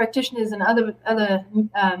oftentimes practitioners and other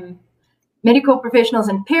medical professionals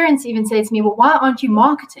and parents even say to me, well, why aren't you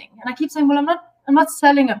marketing? And I keep saying, well, I'm not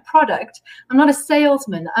selling a product. I'm not a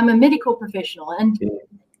salesman. I'm a medical professional. And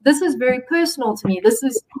this is very personal to me. This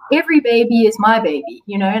is, every baby is my baby,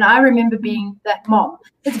 and I remember being that mom.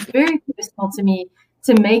 It's very personal to me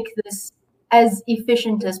to make this as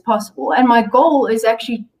efficient as possible. And my goal is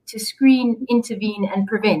actually to screen, intervene, and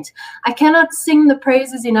prevent. I cannot sing the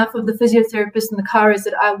praises enough of the physiotherapists and the chiros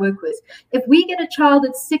that I work with. If we get a child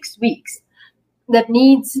at 6 weeks that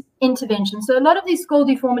needs intervention, so a lot of these skull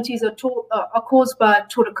deformities are caused by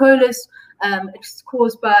torticollis. It's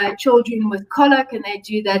caused by children with colic, and they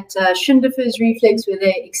do that Schindler's reflex where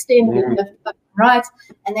they extend and lift up and right,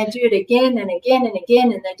 and they do it again and again and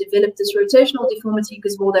again, and they develop this rotational deformity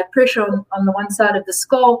because of all that pressure on the one side of the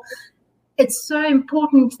skull. It's so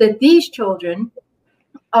important that these children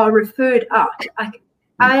are referred out.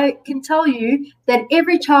 I can tell you that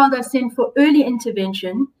every child I've sent for early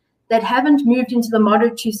intervention that haven't moved into the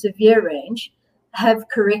moderate to severe range have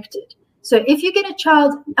corrected. So if you get a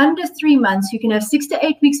child under 3 months who can have 6 to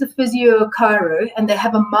 8 weeks of physio or chiro, and they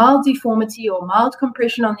have a mild deformity or mild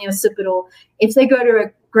compression on the occipital, if they go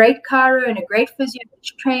to great chiro and a great physio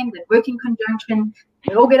that's trained, that work in conjunction.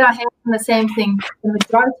 We all get our hands on the same thing. The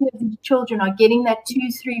majority of these children are getting that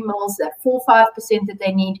 2-3 mils, that 4-5% that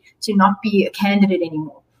they need to not be a candidate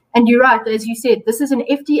anymore. And you're right, as you said, this is an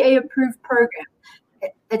FDA-approved program.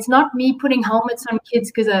 It's not me putting helmets on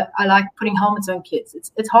kids because I like putting helmets on kids.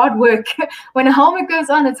 It's hard work. When a helmet goes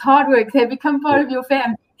on, it's hard work. They become part of your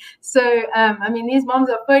family. So, I mean, these moms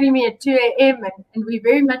are phoning me at 2 a.m. and we're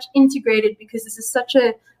very much integrated because this is such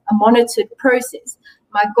a monitored process.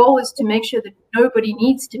 My goal is to make sure that nobody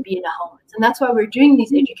needs to be in a helmet. And that's why we're doing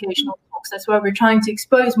these educational talks. That's why we're trying to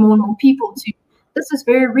expose more and more people to this is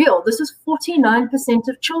very real. This is 49%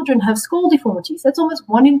 of children have skull deformities. That's almost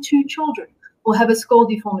 1 in 2 children will have a skull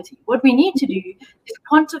deformity. What we need to do is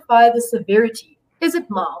quantify the severity. Is it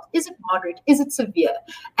mild? Is it moderate? Is it severe?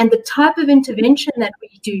 And the type of intervention that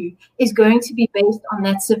we do is going to be based on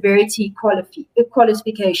that severity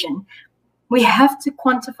qualification. We have to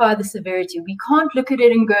quantify the severity. We can't look at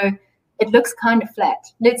it and go, it looks kind of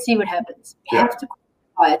flat. Let's see what happens. We have to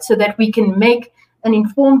quantify it so that we can make an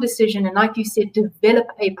informed decision and, like you said, develop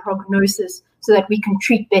a prognosis so that we can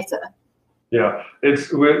treat better. Yeah,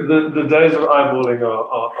 the days of eyeballing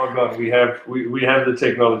are gone. We have the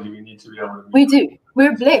technology. We need to be able to. We do.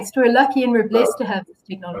 We're blessed. We're lucky, and we're blessed to have this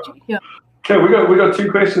technology. Yeah. Okay, we got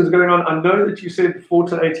 2 questions going on. I know that you said 4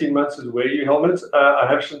 to 18 months is wear your helmets. I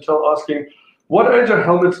have Chantel asking, what age are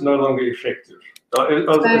helmets no longer effective? Is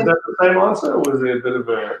that the same answer, or is there a bit of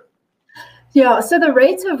a? Yeah, so the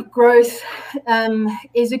rate of growth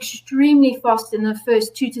is extremely fast in the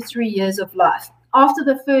first 2 to 3 years of life. After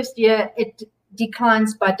the first year, it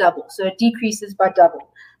declines by double, so it decreases by double.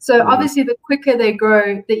 So obviously, the quicker they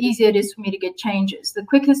grow, the easier it is for me to get changes. The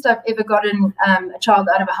quickest I've ever gotten a child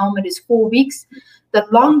out of a helmet is 4 weeks. The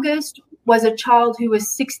longest was a child who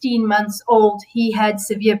was 16 months old. He had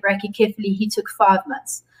severe brachycephaly. He took 5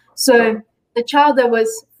 months. So the child that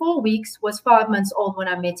was 4 weeks was 5 months old when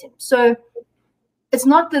I met him. So it's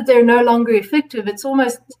not that they're no longer effective. It's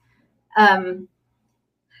almost,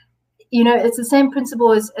 it's the same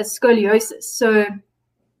principle as scoliosis. So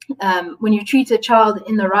when you treat a child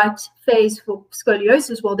in the right phase for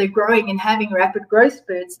scoliosis while they're growing and having rapid growth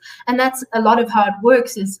spurts, and that's a lot of how it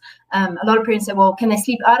works is a lot of parents say, well, can they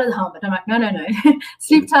sleep out of the helmet? I'm like, no.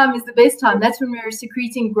 Sleep time is the best time. That's when we're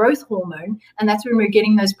secreting growth hormone, and that's when we're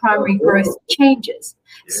getting those primary growth changes.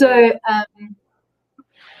 So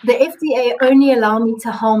the FDA only allow me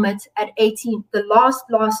to helmet at 18. The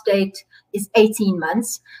last date is 18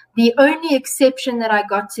 months. The only exception that I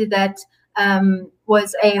got to that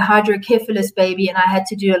was a hydrocephalus baby, and I had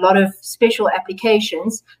to do a lot of special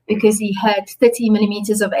applications because he had 30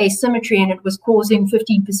 millimeters of asymmetry and it was causing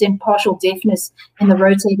 15% partial deafness in the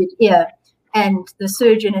rotated ear. And the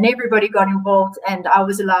surgeon and everybody got involved, and I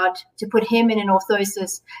was allowed to put him in an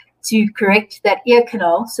orthosis to correct that ear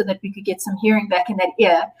canal so that we could get some hearing back in that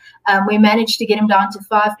ear. We managed to get him down to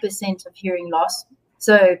 5% of hearing loss.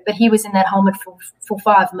 So, but he was in that helmet for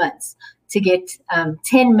 5 months to get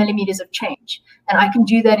 10 millimeters of change. And I can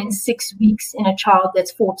do that in 6 weeks in a child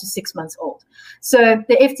that's 4 to 6 months old. So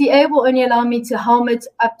the FDA will only allow me to helmet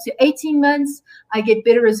up to 18 months. I get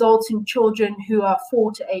better results in children who are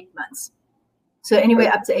 4 to 8 months. So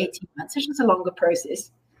anywhere up to 18 months. It's just a longer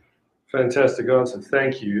process. Fantastic answer.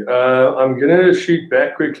 Thank you. I'm going to shoot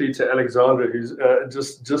back quickly to Alexandra, who's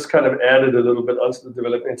just kind of added a little bit onto the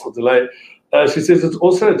developmental delay. She says it's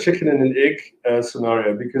also a chicken and an egg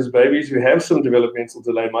scenario because babies who have some developmental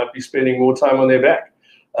delay might be spending more time on their back.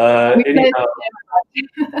 During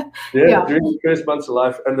the first months of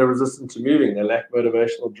life, and they're resistant to moving, they lack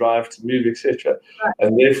motivational drive to move, etc. Right.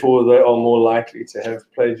 And therefore they are more likely to have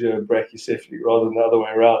plagiar brachycephaly rather than the other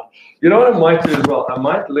way around. You know what I might do as well? I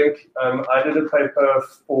might link, I did a paper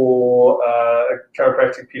for a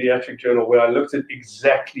chiropractic pediatric journal where I looked at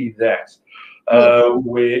exactly that,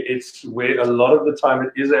 where a lot of the time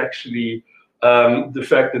it is actually the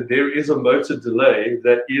fact that there is a motor delay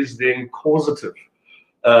that is then causative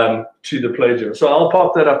to the plagiar. So I'll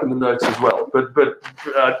pop that up in the notes as well. But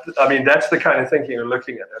I mean, that's the kind of thinking we're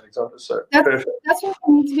looking at, Alexandra. So that's why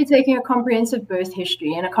we need to be taking a comprehensive birth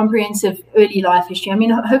history and a comprehensive early life history. I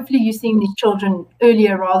mean, hopefully you're seeing these children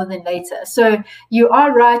earlier rather than later. So you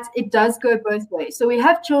are right, it does go both ways. So we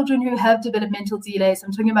have children who have developmental delays.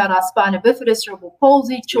 I'm talking about our spina bifida, cerebral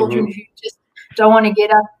palsy, children who just don't want to get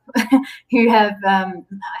up, who have, I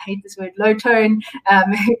hate this word, low tone,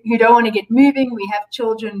 who don't want to get moving. We have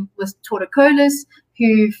children with torticollis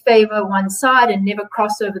who favor one side and never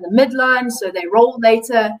cross over the midline, so they roll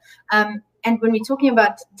later. And when we're talking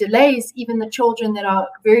about delays, even the children that are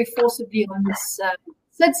very forcibly on this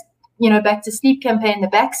SIDS Back to Sleep campaign, the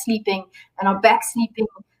back sleeping, and are back sleeping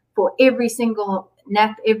for every single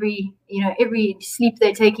nap, every sleep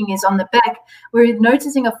they're taking is on the back. We're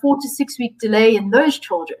noticing a 4 to 6 week delay in those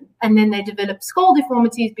children, and then they develop skull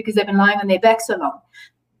deformities because they've been lying on their back so long.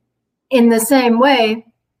 In the same way,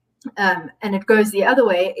 and it goes the other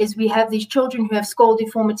way, is we have these children who have skull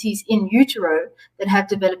deformities in utero that have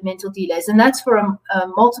developmental delays, and that's for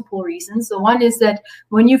multiple reasons. The one is that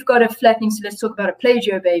when you've got a flattening, so let's talk about a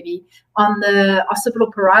plagio baby, on the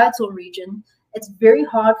occipital-parietal region, it's very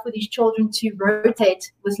hard for these children to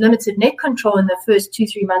rotate with limited neck control in the first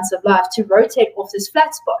 2-3 months of life, to rotate off this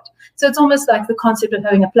flat spot. So it's almost like the concept of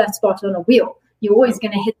having a flat spot on a wheel. You're always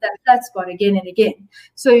going to hit that flat spot again and again.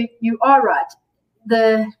 So you are right.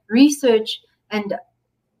 The research, and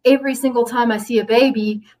every single time I see a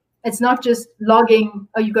baby, it's not just logging,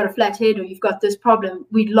 oh, you've got a flat head or you've got this problem.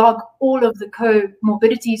 We log all of the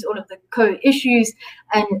comorbidities, all of the co-issues,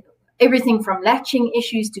 and everything from latching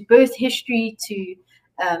issues to birth history to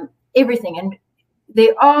everything. And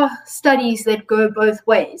there are studies that go both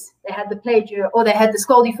ways. They had the plagio, or they had the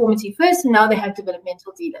skull deformity first, and now they have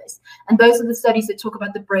developmental delays. And those are the studies that talk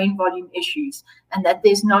about the brain volume issues, and that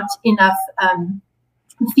there's not enough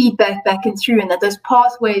feedback back and through, and that those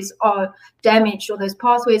pathways are damaged, or those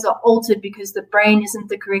pathways are altered because the brain isn't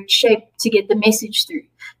the correct shape to get the message through.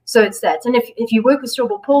 So it's that. And if you work with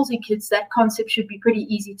cerebral palsy kids, that concept should be pretty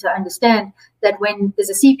easy to understand, that when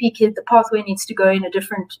there's a CP kid, the pathway needs to go in a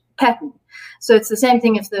different pattern. So it's the same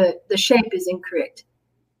thing if the shape is incorrect.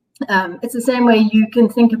 It's the same way you can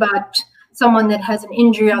think about someone that has an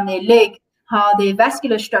injury on their leg, how their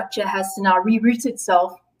vascular structure has to now reroute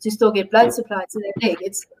itself to still get blood supply to their leg.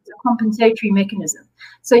 It's a compensatory mechanism.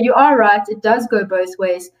 So you are right, it does go both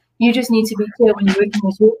ways. You just need to be clear when you're working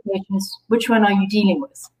with your patients, which one are you dealing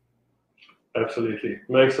with? Absolutely.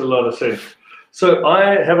 Makes a lot of sense. So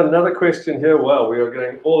I have another question here. Wow, we are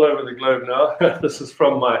going all over the globe now. This is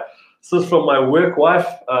from my work wife,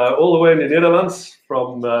 all the way in the Netherlands,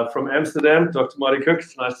 from Amsterdam, Dr. Marty Cook.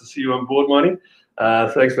 It's nice to see you on board, Marty.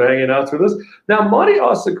 Thanks for hanging out with us. Now, Marty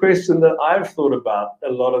asked a question that I've thought about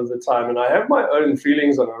a lot of the time, and I have my own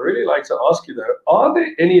feelings, and I really like to ask you, though, are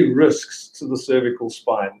there any risks to the cervical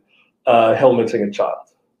spine helmeting a child?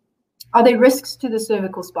 Are there risks to the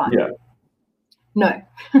cervical spine? Yeah. No.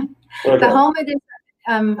 Okay. The helmet is,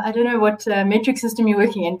 I don't know what metric system you're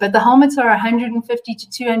working in, but the helmets are 150 to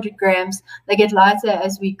 200 grams. They get lighter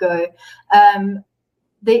as we go.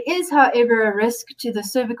 There is, however, a risk to the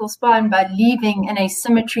cervical spine by leaving an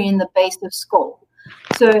asymmetry in the base of skull.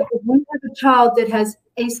 So if we have a child that has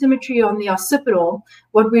asymmetry on the occipital,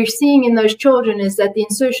 what we're seeing in those children is that the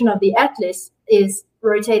insertion of the atlas is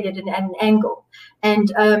rotated at an angle. And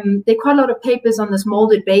there are quite a lot of papers on this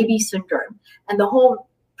molded baby syndrome. And the whole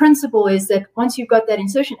principle is that once you've got that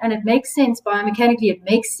insertion, and it makes sense biomechanically, it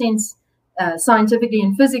makes sense scientifically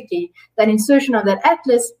and physically, that insertion of that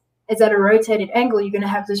atlas is at a rotated angle. You're going to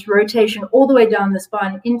have this rotation all the way down the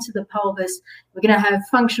spine into the pelvis. We're going to have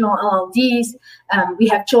functional LLDs. We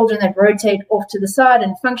have children that rotate off to the side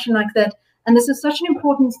and function like that. And this is such an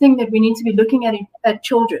important thing that we need to be looking at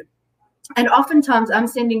children. And oftentimes I'm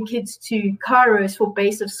sending kids to chiros for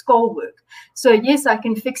base of skull work. So yes, I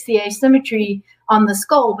can fix the asymmetry on the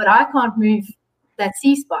skull, but I can't move that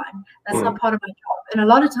C-spine. That's not part of my job. And a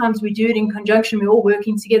lot of times we do it in conjunction. We're all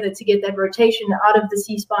working together to get that rotation out of the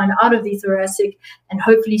C-spine, out of the thoracic, and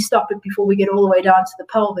hopefully stop it before we get all the way down to the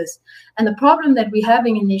pelvis. And the problem that we're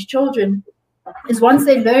having in these children is once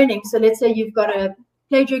they're learning, so let's say you've got a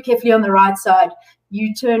plagiocephaly on the right side,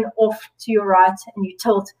 you turn off to your right and you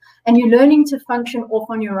tilt, and you're learning to function off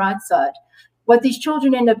on your right side. What these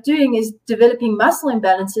children end up doing is developing muscle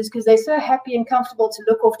imbalances because they're so happy and comfortable to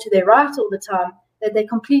look off to their right all the time that they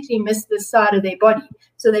completely miss this side of their body.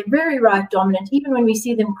 So they're very right dominant. Even when we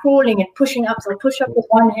see them crawling and pushing up, they'll push up with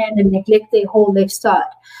one hand and neglect their whole left side.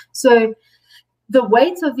 So the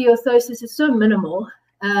weight of the orthosis is so minimal.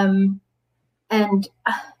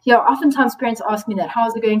 Oftentimes parents ask me that, how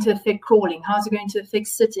is it going to affect crawling? How is it going to affect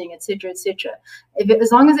sitting, et cetera, et cetera?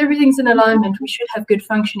 As long as everything's in alignment, we should have good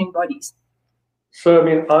functioning bodies. So, I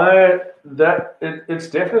mean, it's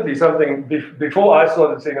definitely something. Before I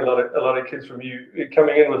started seeing a lot of kids from you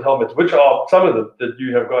coming in with helmets, which are some of them that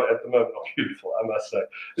you have got at the moment are beautiful, I must say.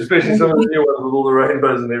 Especially some of the new ones with all the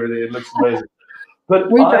rainbows and everything. It looks amazing.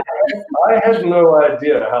 But I had no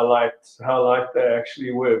idea how light they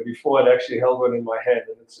actually were before I'd actually held one in my hand,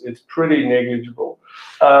 and it's pretty negligible.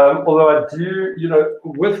 Although I do,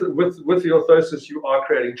 with the orthosis, you are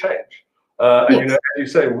creating change. And you know, as you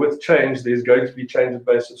say, with change, there's going to be change at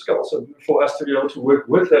base of skull. So for us to be able to work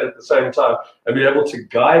with that at the same time and be able to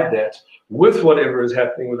guide that with whatever is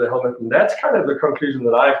happening with the helmet, and that's kind of the conclusion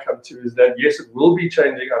that I've come to, is that yes, it will be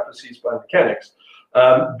changing upper C-spine mechanics,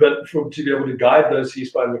 but to be able to guide those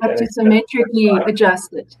C-spine mechanics, to symmetrically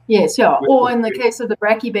adjust it. Yes, yeah. Or in the case of the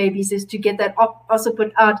brachy babies, is to get that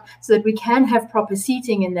occiput out so that we can have proper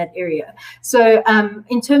seating in that area. So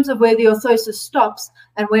in terms of where the orthosis stops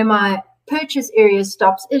and where my purchase area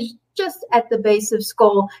stops is just at the base of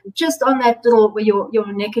skull, just on that little where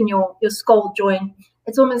your neck and your skull join.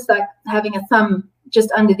 It's almost like having a thumb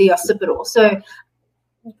just under the occipital. So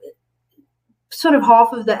sort of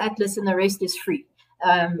half of the atlas and the rest is free.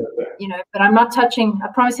 You know, but I'm not touching, I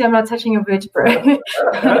promise you I'm not touching your vertebrae.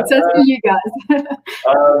 That's for you guys.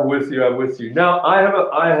 I'm with you. Now I have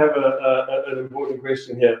an important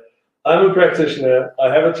question here. I'm a practitioner,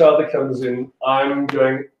 I have a child that comes in, I'm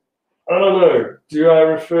going, I don't know, do I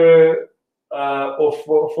refer or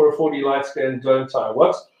for a 4D light scan, don't I?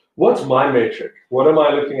 What's my metric? What am I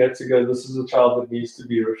looking at to go, this is a child that needs to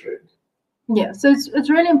be referred? Yeah, so it's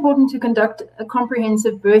really important to conduct a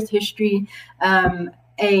comprehensive birth history,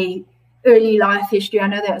 a early life history. I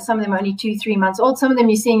know that some of them are only 2-3 months old. Some of them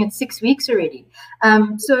you're seeing at 6 weeks already.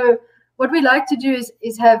 So what we like to do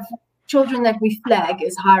is have children that we flag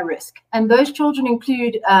as high risk. And those children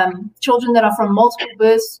include children that are from multiple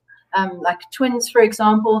births, like twins, for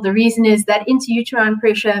example. The reason is that intrauterine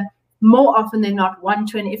pressure, more often than not, one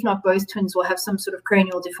twin, if not both twins, will have some sort of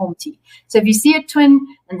cranial deformity. So if you see a twin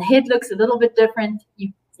and the head looks a little bit different,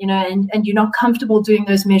 you know, and you're not comfortable doing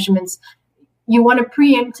those measurements, you want to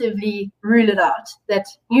preemptively rule it out, that,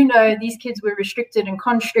 you know, these kids were restricted and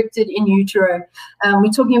constricted in utero. We're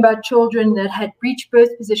talking about children that had breech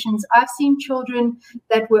birth positions. I've seen children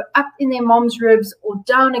that were up in their mom's ribs or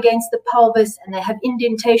down against the pelvis, and they have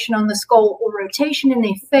indentation on the skull or rotation in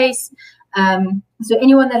their face. So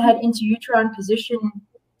anyone that had intrauterine position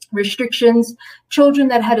restrictions, children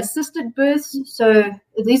that had assisted births. So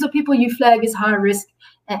these are people you flag as high risk,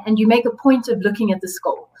 and you make a point of looking at the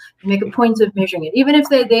skull. You make a point of measuring it, even if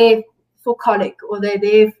they're there for colic or they're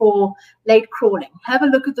there for late crawling. Have a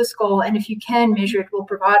look at the skull, and if you can measure it, we'll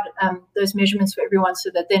provide those measurements for everyone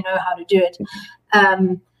so that they know how to do it.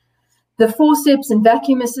 The forceps and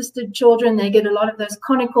vacuum-assisted children, they get a lot of those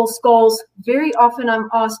conical skulls. Very often I'm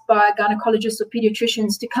asked by gynecologists or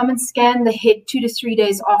pediatricians to come and scan the head 2 to 3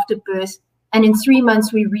 days after birth, and in 3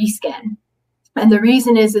 months we rescan. And the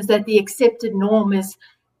reason is that the accepted norm is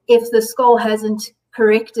if the skull hasn't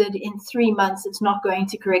corrected in 3 months, it's not going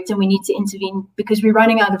to correct, and we need to intervene because we're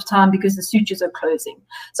running out of time because the sutures are closing.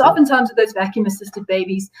 So oftentimes with those vacuum-assisted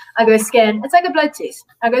babies, I go scan. It's like a blood test.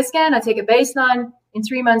 I go scan, I take a baseline. In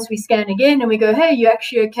 3 months, we scan again, and we go, hey, you're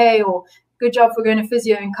actually okay, or good job for going to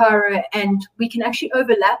physio and chiro, and we can actually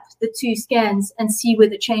overlap the 2 scans and see where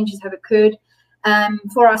the changes have occurred.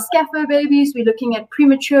 For our SCAFO babies, we're looking at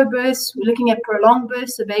premature births. We're looking at prolonged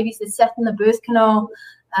births, so babies that sat in the birth canal,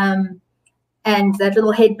 and that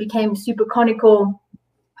little head became super conical.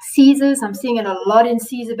 Caesars, I'm seeing it a lot in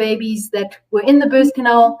Caesar babies that were in the birth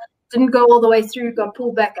canal, didn't go all the way through, got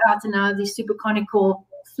pulled back out, and now these super conical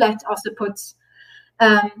flat occipits.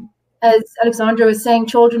 As Alexandra was saying,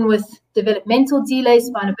 children with developmental delays,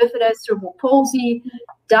 spina bifida, cerebral palsy,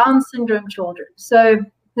 Down syndrome children. So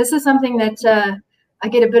this is something that I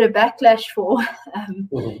get a bit of backlash for.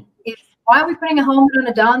 Is why are we putting a helmet on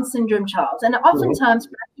a Down syndrome child? And oftentimes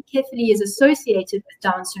brachycephaly is associated with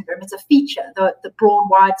Down syndrome. It's a feature, the broad,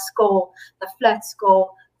 wide skull, the flat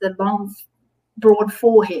skull, the long, broad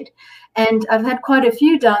forehead. And I've had quite a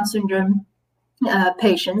few Down syndrome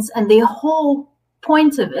patients, and their whole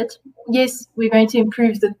point of it, yes, we're going to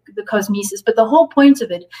improve the cosmesis, but the whole point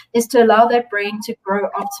of it is to allow that brain to grow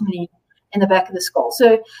optimally in the back of the skull.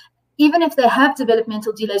 So even if they have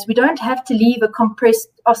developmental delays, we don't have to leave a compressed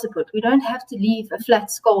occiput. We don't have to leave a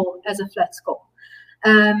flat skull as a flat skull.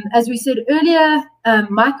 As we said earlier,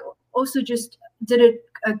 Mike also just did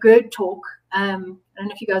a GERD talk. I don't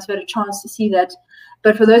know if you guys have had a chance to see that,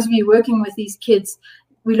 but for those of you working with these kids,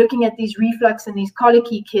 we're looking at these reflux and these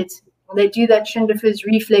colicky kids. They do that Schindler's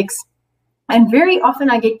reflex. And very often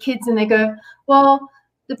I get kids and they go, well,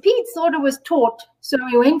 the peds thought it was taught, so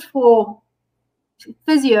we went for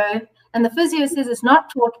physio, and the physio says it's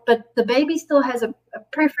not taught, but the baby still has a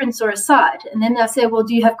preference or a side. And then I say, well,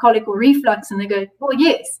 do you have colic or reflux? And they go, well,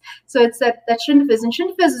 yes. So it's that Schindler's. And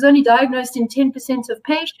Schindler's is only diagnosed in 10% of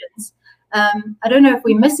patients. I don't know if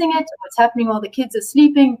we're missing it or what's happening while the kids are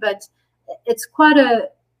sleeping, but it's quite a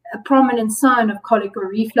prominent sign of colic or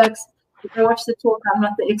reflux. I watched the talk. I'm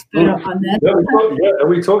not the expert on that. And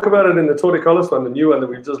we talk about it in the torticollis one, the new one that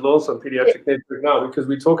we've just launched on Pediatric Network now, because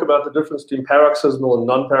we talk about the difference between paroxysmal and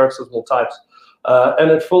non-paroxysmal types. And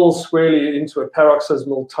it falls squarely into a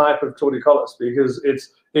paroxysmal type of torticollis because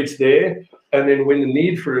it's there, and then when the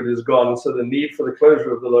need for it is gone, so the need for the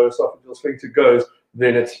closure of the lower esophageal sphincter goes,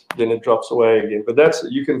 then it drops away again. But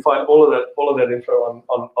you can find all of that info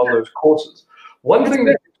on those courses. One thing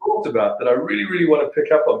that you talked about that I really, really want to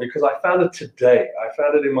pick up on, because I found it today. I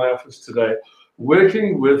found it in my office today,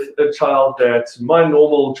 working with a child that my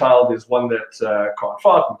normal child is one that can't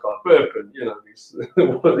fart and can't burp,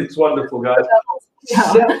 and these wonderful guys.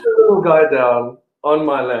 Set the little guy down on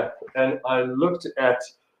my lap, and I looked at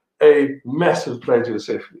a massive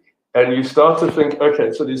plagiocephaly. And you start to think,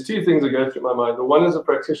 okay, so there's two things that go through my mind. The one is a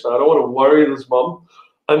practitioner. I don't want to worry this mom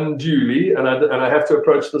unduly, and I have to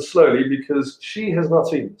approach this slowly because she has not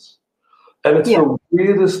seen this. And it's the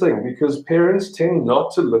weirdest thing, because parents tend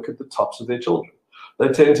not to look at the tops of their children. They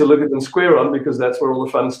tend to look at them square on because that's where all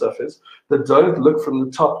the fun stuff is. They don't look from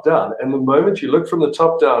the top down. And the moment you look from the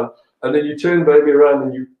top down and then you turn baby around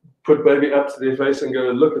and you put baby up to their face and go,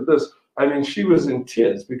 look at this. I mean, she was in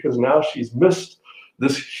tears because now she's missed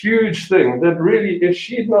this huge thing that really, if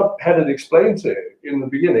she'd not had it explained to her in the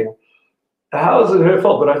beginning, how is it her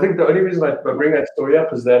fault? But I think the only reason I bring that story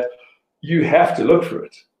up is that you have to look for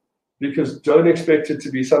it, because don't expect it to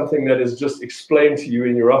be something that is just explained to you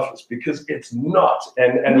in your office, because it's not.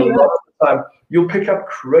 And a lot of the time, you'll pick up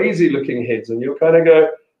crazy looking heads and you'll kind of go,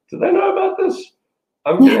 do they know about this?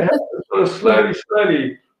 I'm going to have to sort of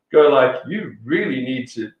slowly go like, you really need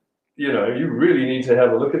to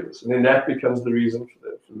have a look at this. And then that becomes the reason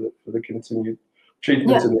for the continued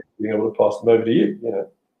treatment and being able to pass them over to you.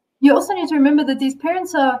 You also need to remember that these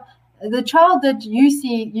parents are the child that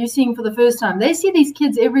you're seeing for the first time. They see these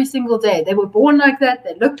kids every single day. They were born like that.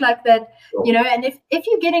 They look like that, and if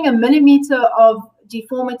you're getting a millimeter of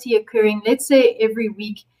deformity occurring, let's say every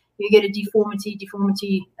week you get a deformity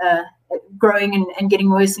growing and getting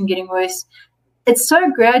worse and getting worse. It's so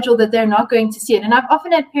gradual that they're not going to see it. And I've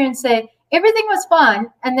often had parents say, everything was fine.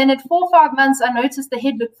 And then at 4 or 5 months, I noticed the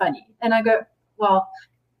head looked funny. And I go, well,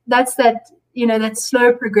 that's that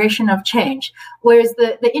slow progression of change. Whereas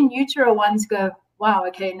the in utero ones go, wow,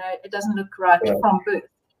 okay, no, it doesn't look right from birth.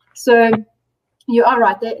 So you are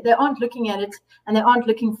right. They aren't looking at it and they aren't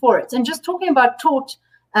looking for it. And just talking about TORT,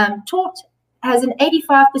 TORT has an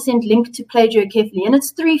 85% link to plagiocephaly, and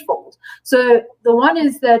it's threefold. So the one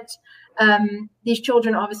is that these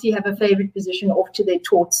children obviously have a favored position off to their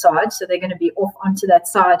TORT side, so they're going to be off onto that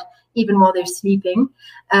side even while they're sleeping.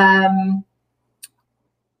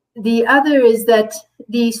 The other is that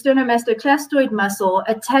the sternomastoclastoid muscle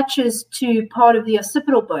attaches to part of the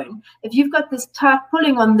occipital bone. If you've got this tight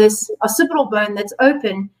pulling on this occipital bone that's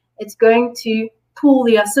open, it's going to pull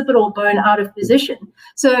the occipital bone out of position.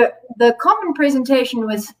 So the common presentation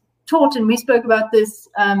was TORT, and we spoke about this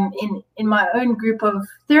in my own group of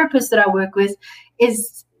therapists that I work with,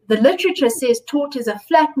 is the literature says TORT is a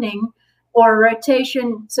flattening or a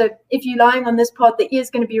rotation. So if you're lying on this part, the ear is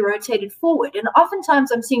going to be rotated forward. And oftentimes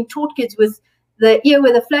I'm seeing TORT kids with the ear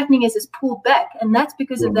where the flattening is pulled back, and that's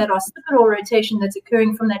because of that occipital rotation that's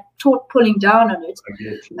occurring from that TORT pulling down on it.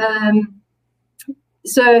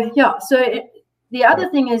 The other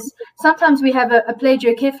thing is sometimes we have a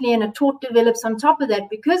plagiocephaly and a TORT develops on top of that.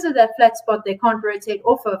 Because of that flat spot they can't rotate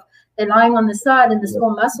off of, they're lying on the side and the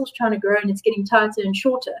small muscle's trying to grow and it's getting tighter and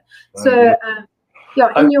shorter.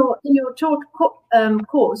 In your TORT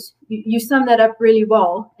course, you sum that up really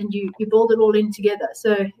well and you build it all in together.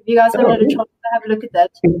 So if you guys haven't had a chance to have a look at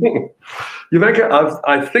that. Yuveka,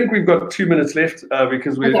 I think we've got 2 minutes left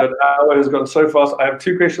because an hour has gone so fast. I have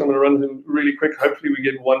 2 questions. I'm going to run them really quick. Hopefully we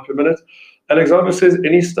get 1 per minute. Alexander says,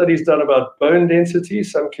 any studies done about bone density?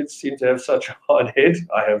 Some kids seem to have such a hard head.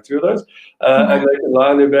 I have 2 of those. And they can lie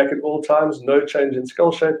on their back at all times, no change in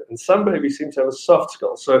skull shape. And some babies seem to have a soft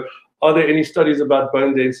skull. So are there any studies about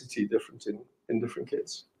bone density different in different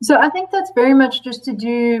kids? So I think that's very much just to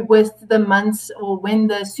do with the months or when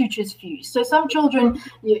the sutures fuse. So some children,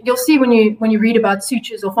 you'll see when you read about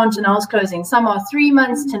sutures or fontanelles closing, some are 3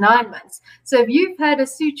 months to 9 months. So if you've had a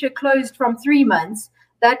suture closed from 3 months,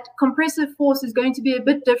 that compressive force is going to be a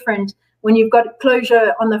bit different when you've got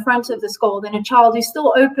closure on the front of the skull than a child who's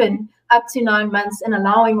still open up to 9 months and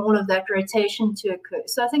allowing all of that rotation to occur.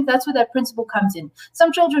 So I think that's where that principle comes in.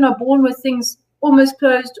 Some children are born with things almost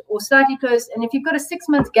closed or slightly closed, and if you've got a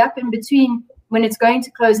 6-month gap in between when it's going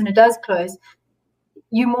to close and it does close,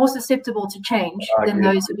 you're more susceptible to change than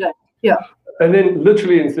those who don't. Yeah. And then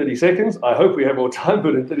literally in 30 seconds, I hope we have more time,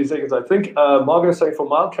 but in 30 seconds, I think, Margot saying for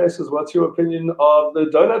mild cases, what's your opinion of the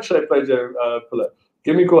donut-shaped pillow?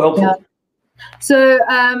 Give me a call, helpful. Yeah. So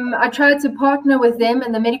I tried to partner with them,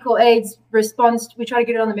 and the medical aid's response, we tried to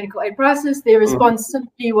get it on the medical aid process. Their response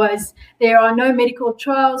simply was, there are no medical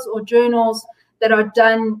trials or journals that are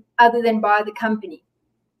done other than by the company.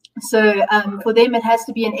 So for them, it has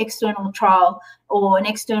to be an external trial or an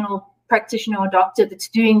external practitioner or doctor that's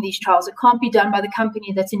doing these trials. It can't be done by the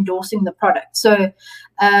company that's endorsing the product. So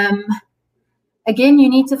again, you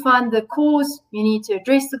need to find the cause, you need to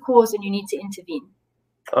address the cause, and you need to intervene.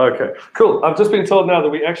 Okay, cool. I've just been told now that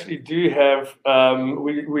we actually do have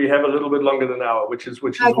we have a little bit longer than an hour, which is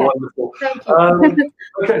okay. Wonderful. Thank you.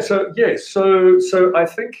 Okay, so yes, so I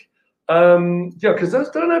think yeah, because those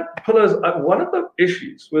donut pillows, one of the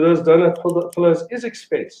issues with those donut pillows is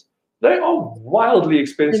expense. They are wildly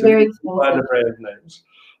expensive by the brand names.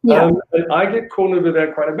 Yeah. And I get cornered with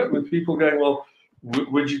that quite a bit, with people going, well,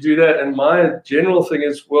 would you do that? And my general thing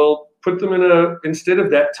is, well, put them in instead of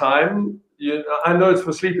that time. I know it's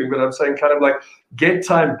for sleeping, but I'm saying kind of like get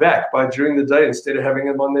time back by during the day, instead of having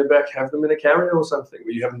them on their back, have them in a carrier or something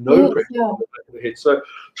where you have no pressure on the back of the head. So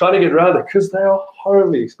trying to get around it, because they are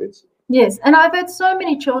horribly expensive. Yes, and I've had so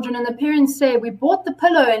many children, and the parents say, we bought the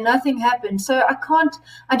pillow and nothing happened. So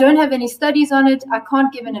I don't have any studies on it. I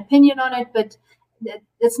can't give an opinion on it, but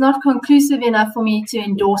it's not conclusive enough for me to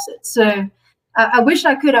endorse it. So I wish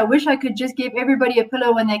I could. I wish I could just give everybody a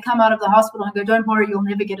pillow when they come out of the hospital and go, don't worry, you'll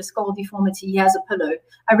never get a skull deformity. He has a pillow.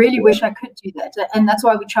 I really wish I could do that. And that's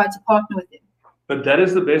why we tried to partner with them. But that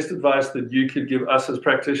is the best advice that you could give us as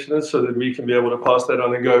practitioners, so that we can be able to pass that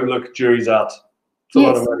on and go, look, jury's out.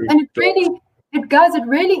 Yes, and it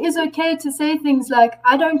really is okay to say things like,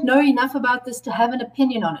 I don't know enough about this to have an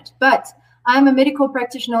opinion on it, but I'm a medical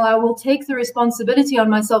practitioner. I will take the responsibility on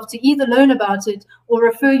myself to either learn about it or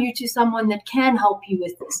refer you to someone that can help you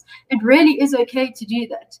with this. It really is okay to do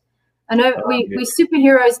that. I know we're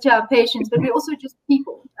superheroes to our patients, but we're also just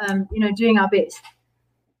people, doing our best.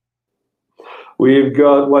 We've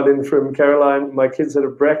got one in from Caroline. My kids had a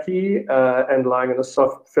brachy, and lying on a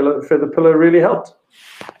soft feather pillow really helped.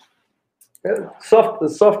 Yeah, the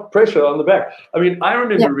soft pressure on the back. I mean, I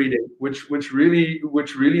remember reading, which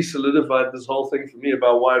really solidified this whole thing for me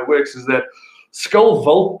about why it works, is that skull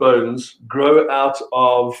vault bones grow out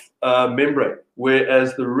of membrane,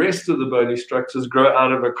 whereas the rest of the bony structures grow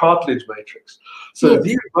out of a cartilage matrix. So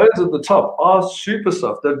these bones at the top are super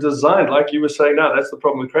soft. They're designed, like you were saying now, that's the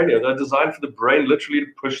problem with cranial. They're designed for the brain literally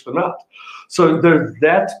to push them out. So they're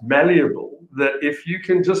that malleable that if you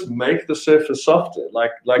can just make the surface softer,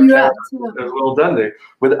 like well done there,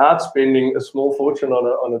 without spending a small fortune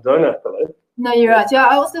on a donut pillow. No, you're right. Yeah,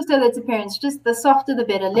 I also say that to parents, just the softer the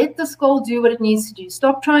better. Let the skull do what it needs to do.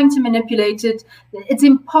 Stop trying to manipulate it. It's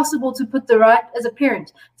impossible to put as a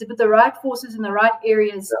parent, to put the right forces in the right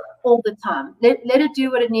areas all the time. Let it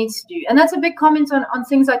do what it needs to do. And that's a big comment on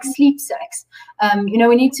things like sleep sacks. We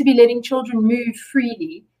need to be letting children move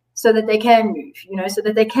freely so that they can move, so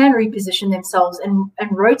that they can reposition themselves and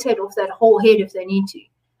rotate off that whole head if they need to.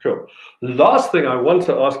 Cool. Last thing I want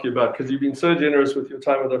to ask you about, because you've been so generous with your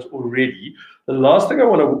time with us already, the last thing I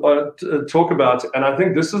want to talk about, and I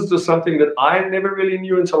think this is just something that I never really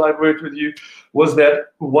knew until I've worked with you, was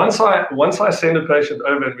that once I send a patient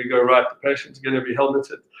over and we go, right, the patient's going to be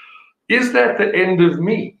helmeted, is that the end of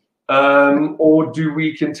me? Or do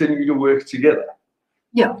we continue to work together?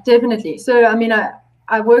 Yeah, definitely. So, I mean,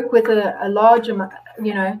 I work with a large,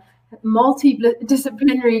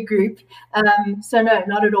 multidisciplinary group. So no,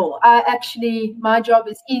 not at all. My job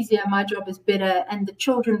is easier, my job is better, and the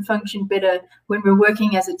children function better when we're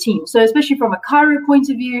working as a team. So especially from a chiro point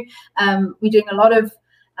of view, we're doing a lot of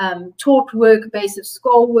taught work, basic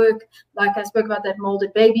skull work. Like I spoke about that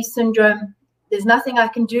molded baby syndrome. There's nothing I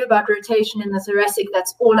can do about rotation in the thoracic.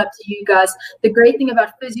 That's all up to you guys. The great thing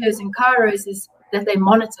about physios and chiros is that they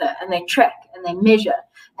monitor and they track and they measure.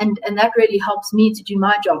 And that really helps me to do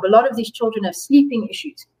my job. A lot of these children have sleeping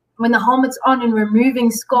issues. When the helmet's on and removing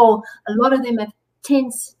skull, a lot of them have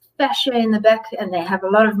tense fascia in the back, and they have a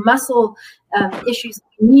lot of muscle issues.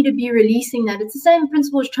 You need to be releasing that. It's the same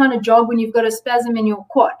principle as trying to jog when you've got a spasm in your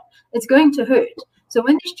quad. It's going to hurt. So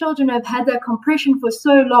when these children have had that compression for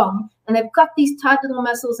so long, and they've got these tight little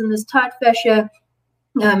muscles and this tight fascia,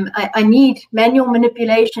 I need manual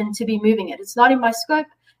manipulation to be moving it. It's not in my scope.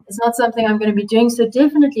 It's not something I'm going to be doing. So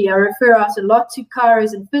definitely I refer out a lot to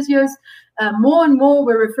chiros and physios. More and more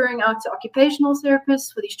we're referring out to occupational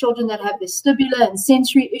therapists for these children that have vestibular and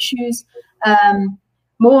sensory issues.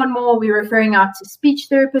 more and more we're referring out to speech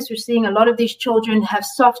therapists. We're seeing a lot of these children have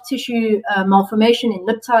soft tissue malformation in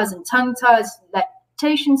lip ties and tongue ties.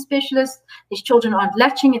 Lactation specialists. These children aren't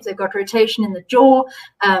latching if they've got rotation in the jaw.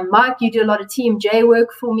 Mike, you do a lot of TMJ work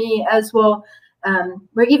for me as well.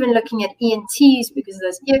 We're even looking at ENTs because of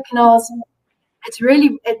those ear canals. It's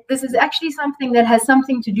really, this is actually something that has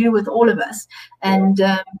something to do with all of us. And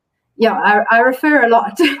yeah, I refer a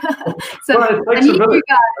lot. So well, I need you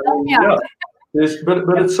guys. Help me out. Yes, but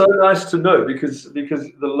it's so nice to know because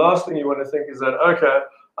the last thing you want to think is that, okay,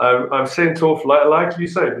 I'm sent off, like you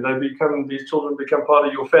say, these children become part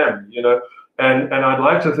of your family, you know, and I'd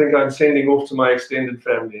like to think I'm sending off to my extended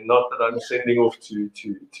family, and not that I'm sending off to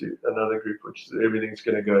another group, which everything's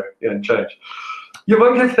going to go and change.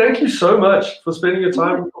 Jovanka, thank you so much for spending your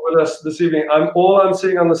time with us this evening. All I'm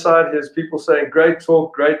seeing on the side here is people saying, great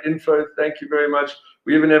talk, great info. Thank you very much.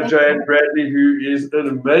 We even have Joanne Bradley, who is an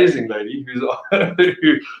amazing lady, who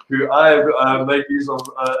I make use of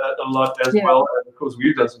a lot as well. And of course,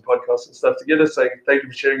 we've done some podcasts and stuff together, saying thank you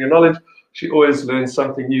for sharing your knowledge. She always learns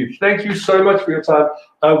something new. Thank you so much for your time.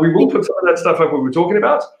 We will put some of that stuff up we were talking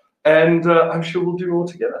about, and I'm sure we'll do more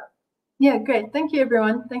together. Yeah, great. Thank you,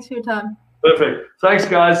 everyone. Thanks for your time. Perfect. Thanks,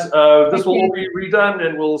 guys. This will all be redone,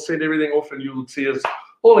 and we'll send everything off, and you will see us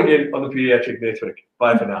all again on the Pediatric Network.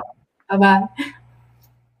 Bye for now. Bye-bye.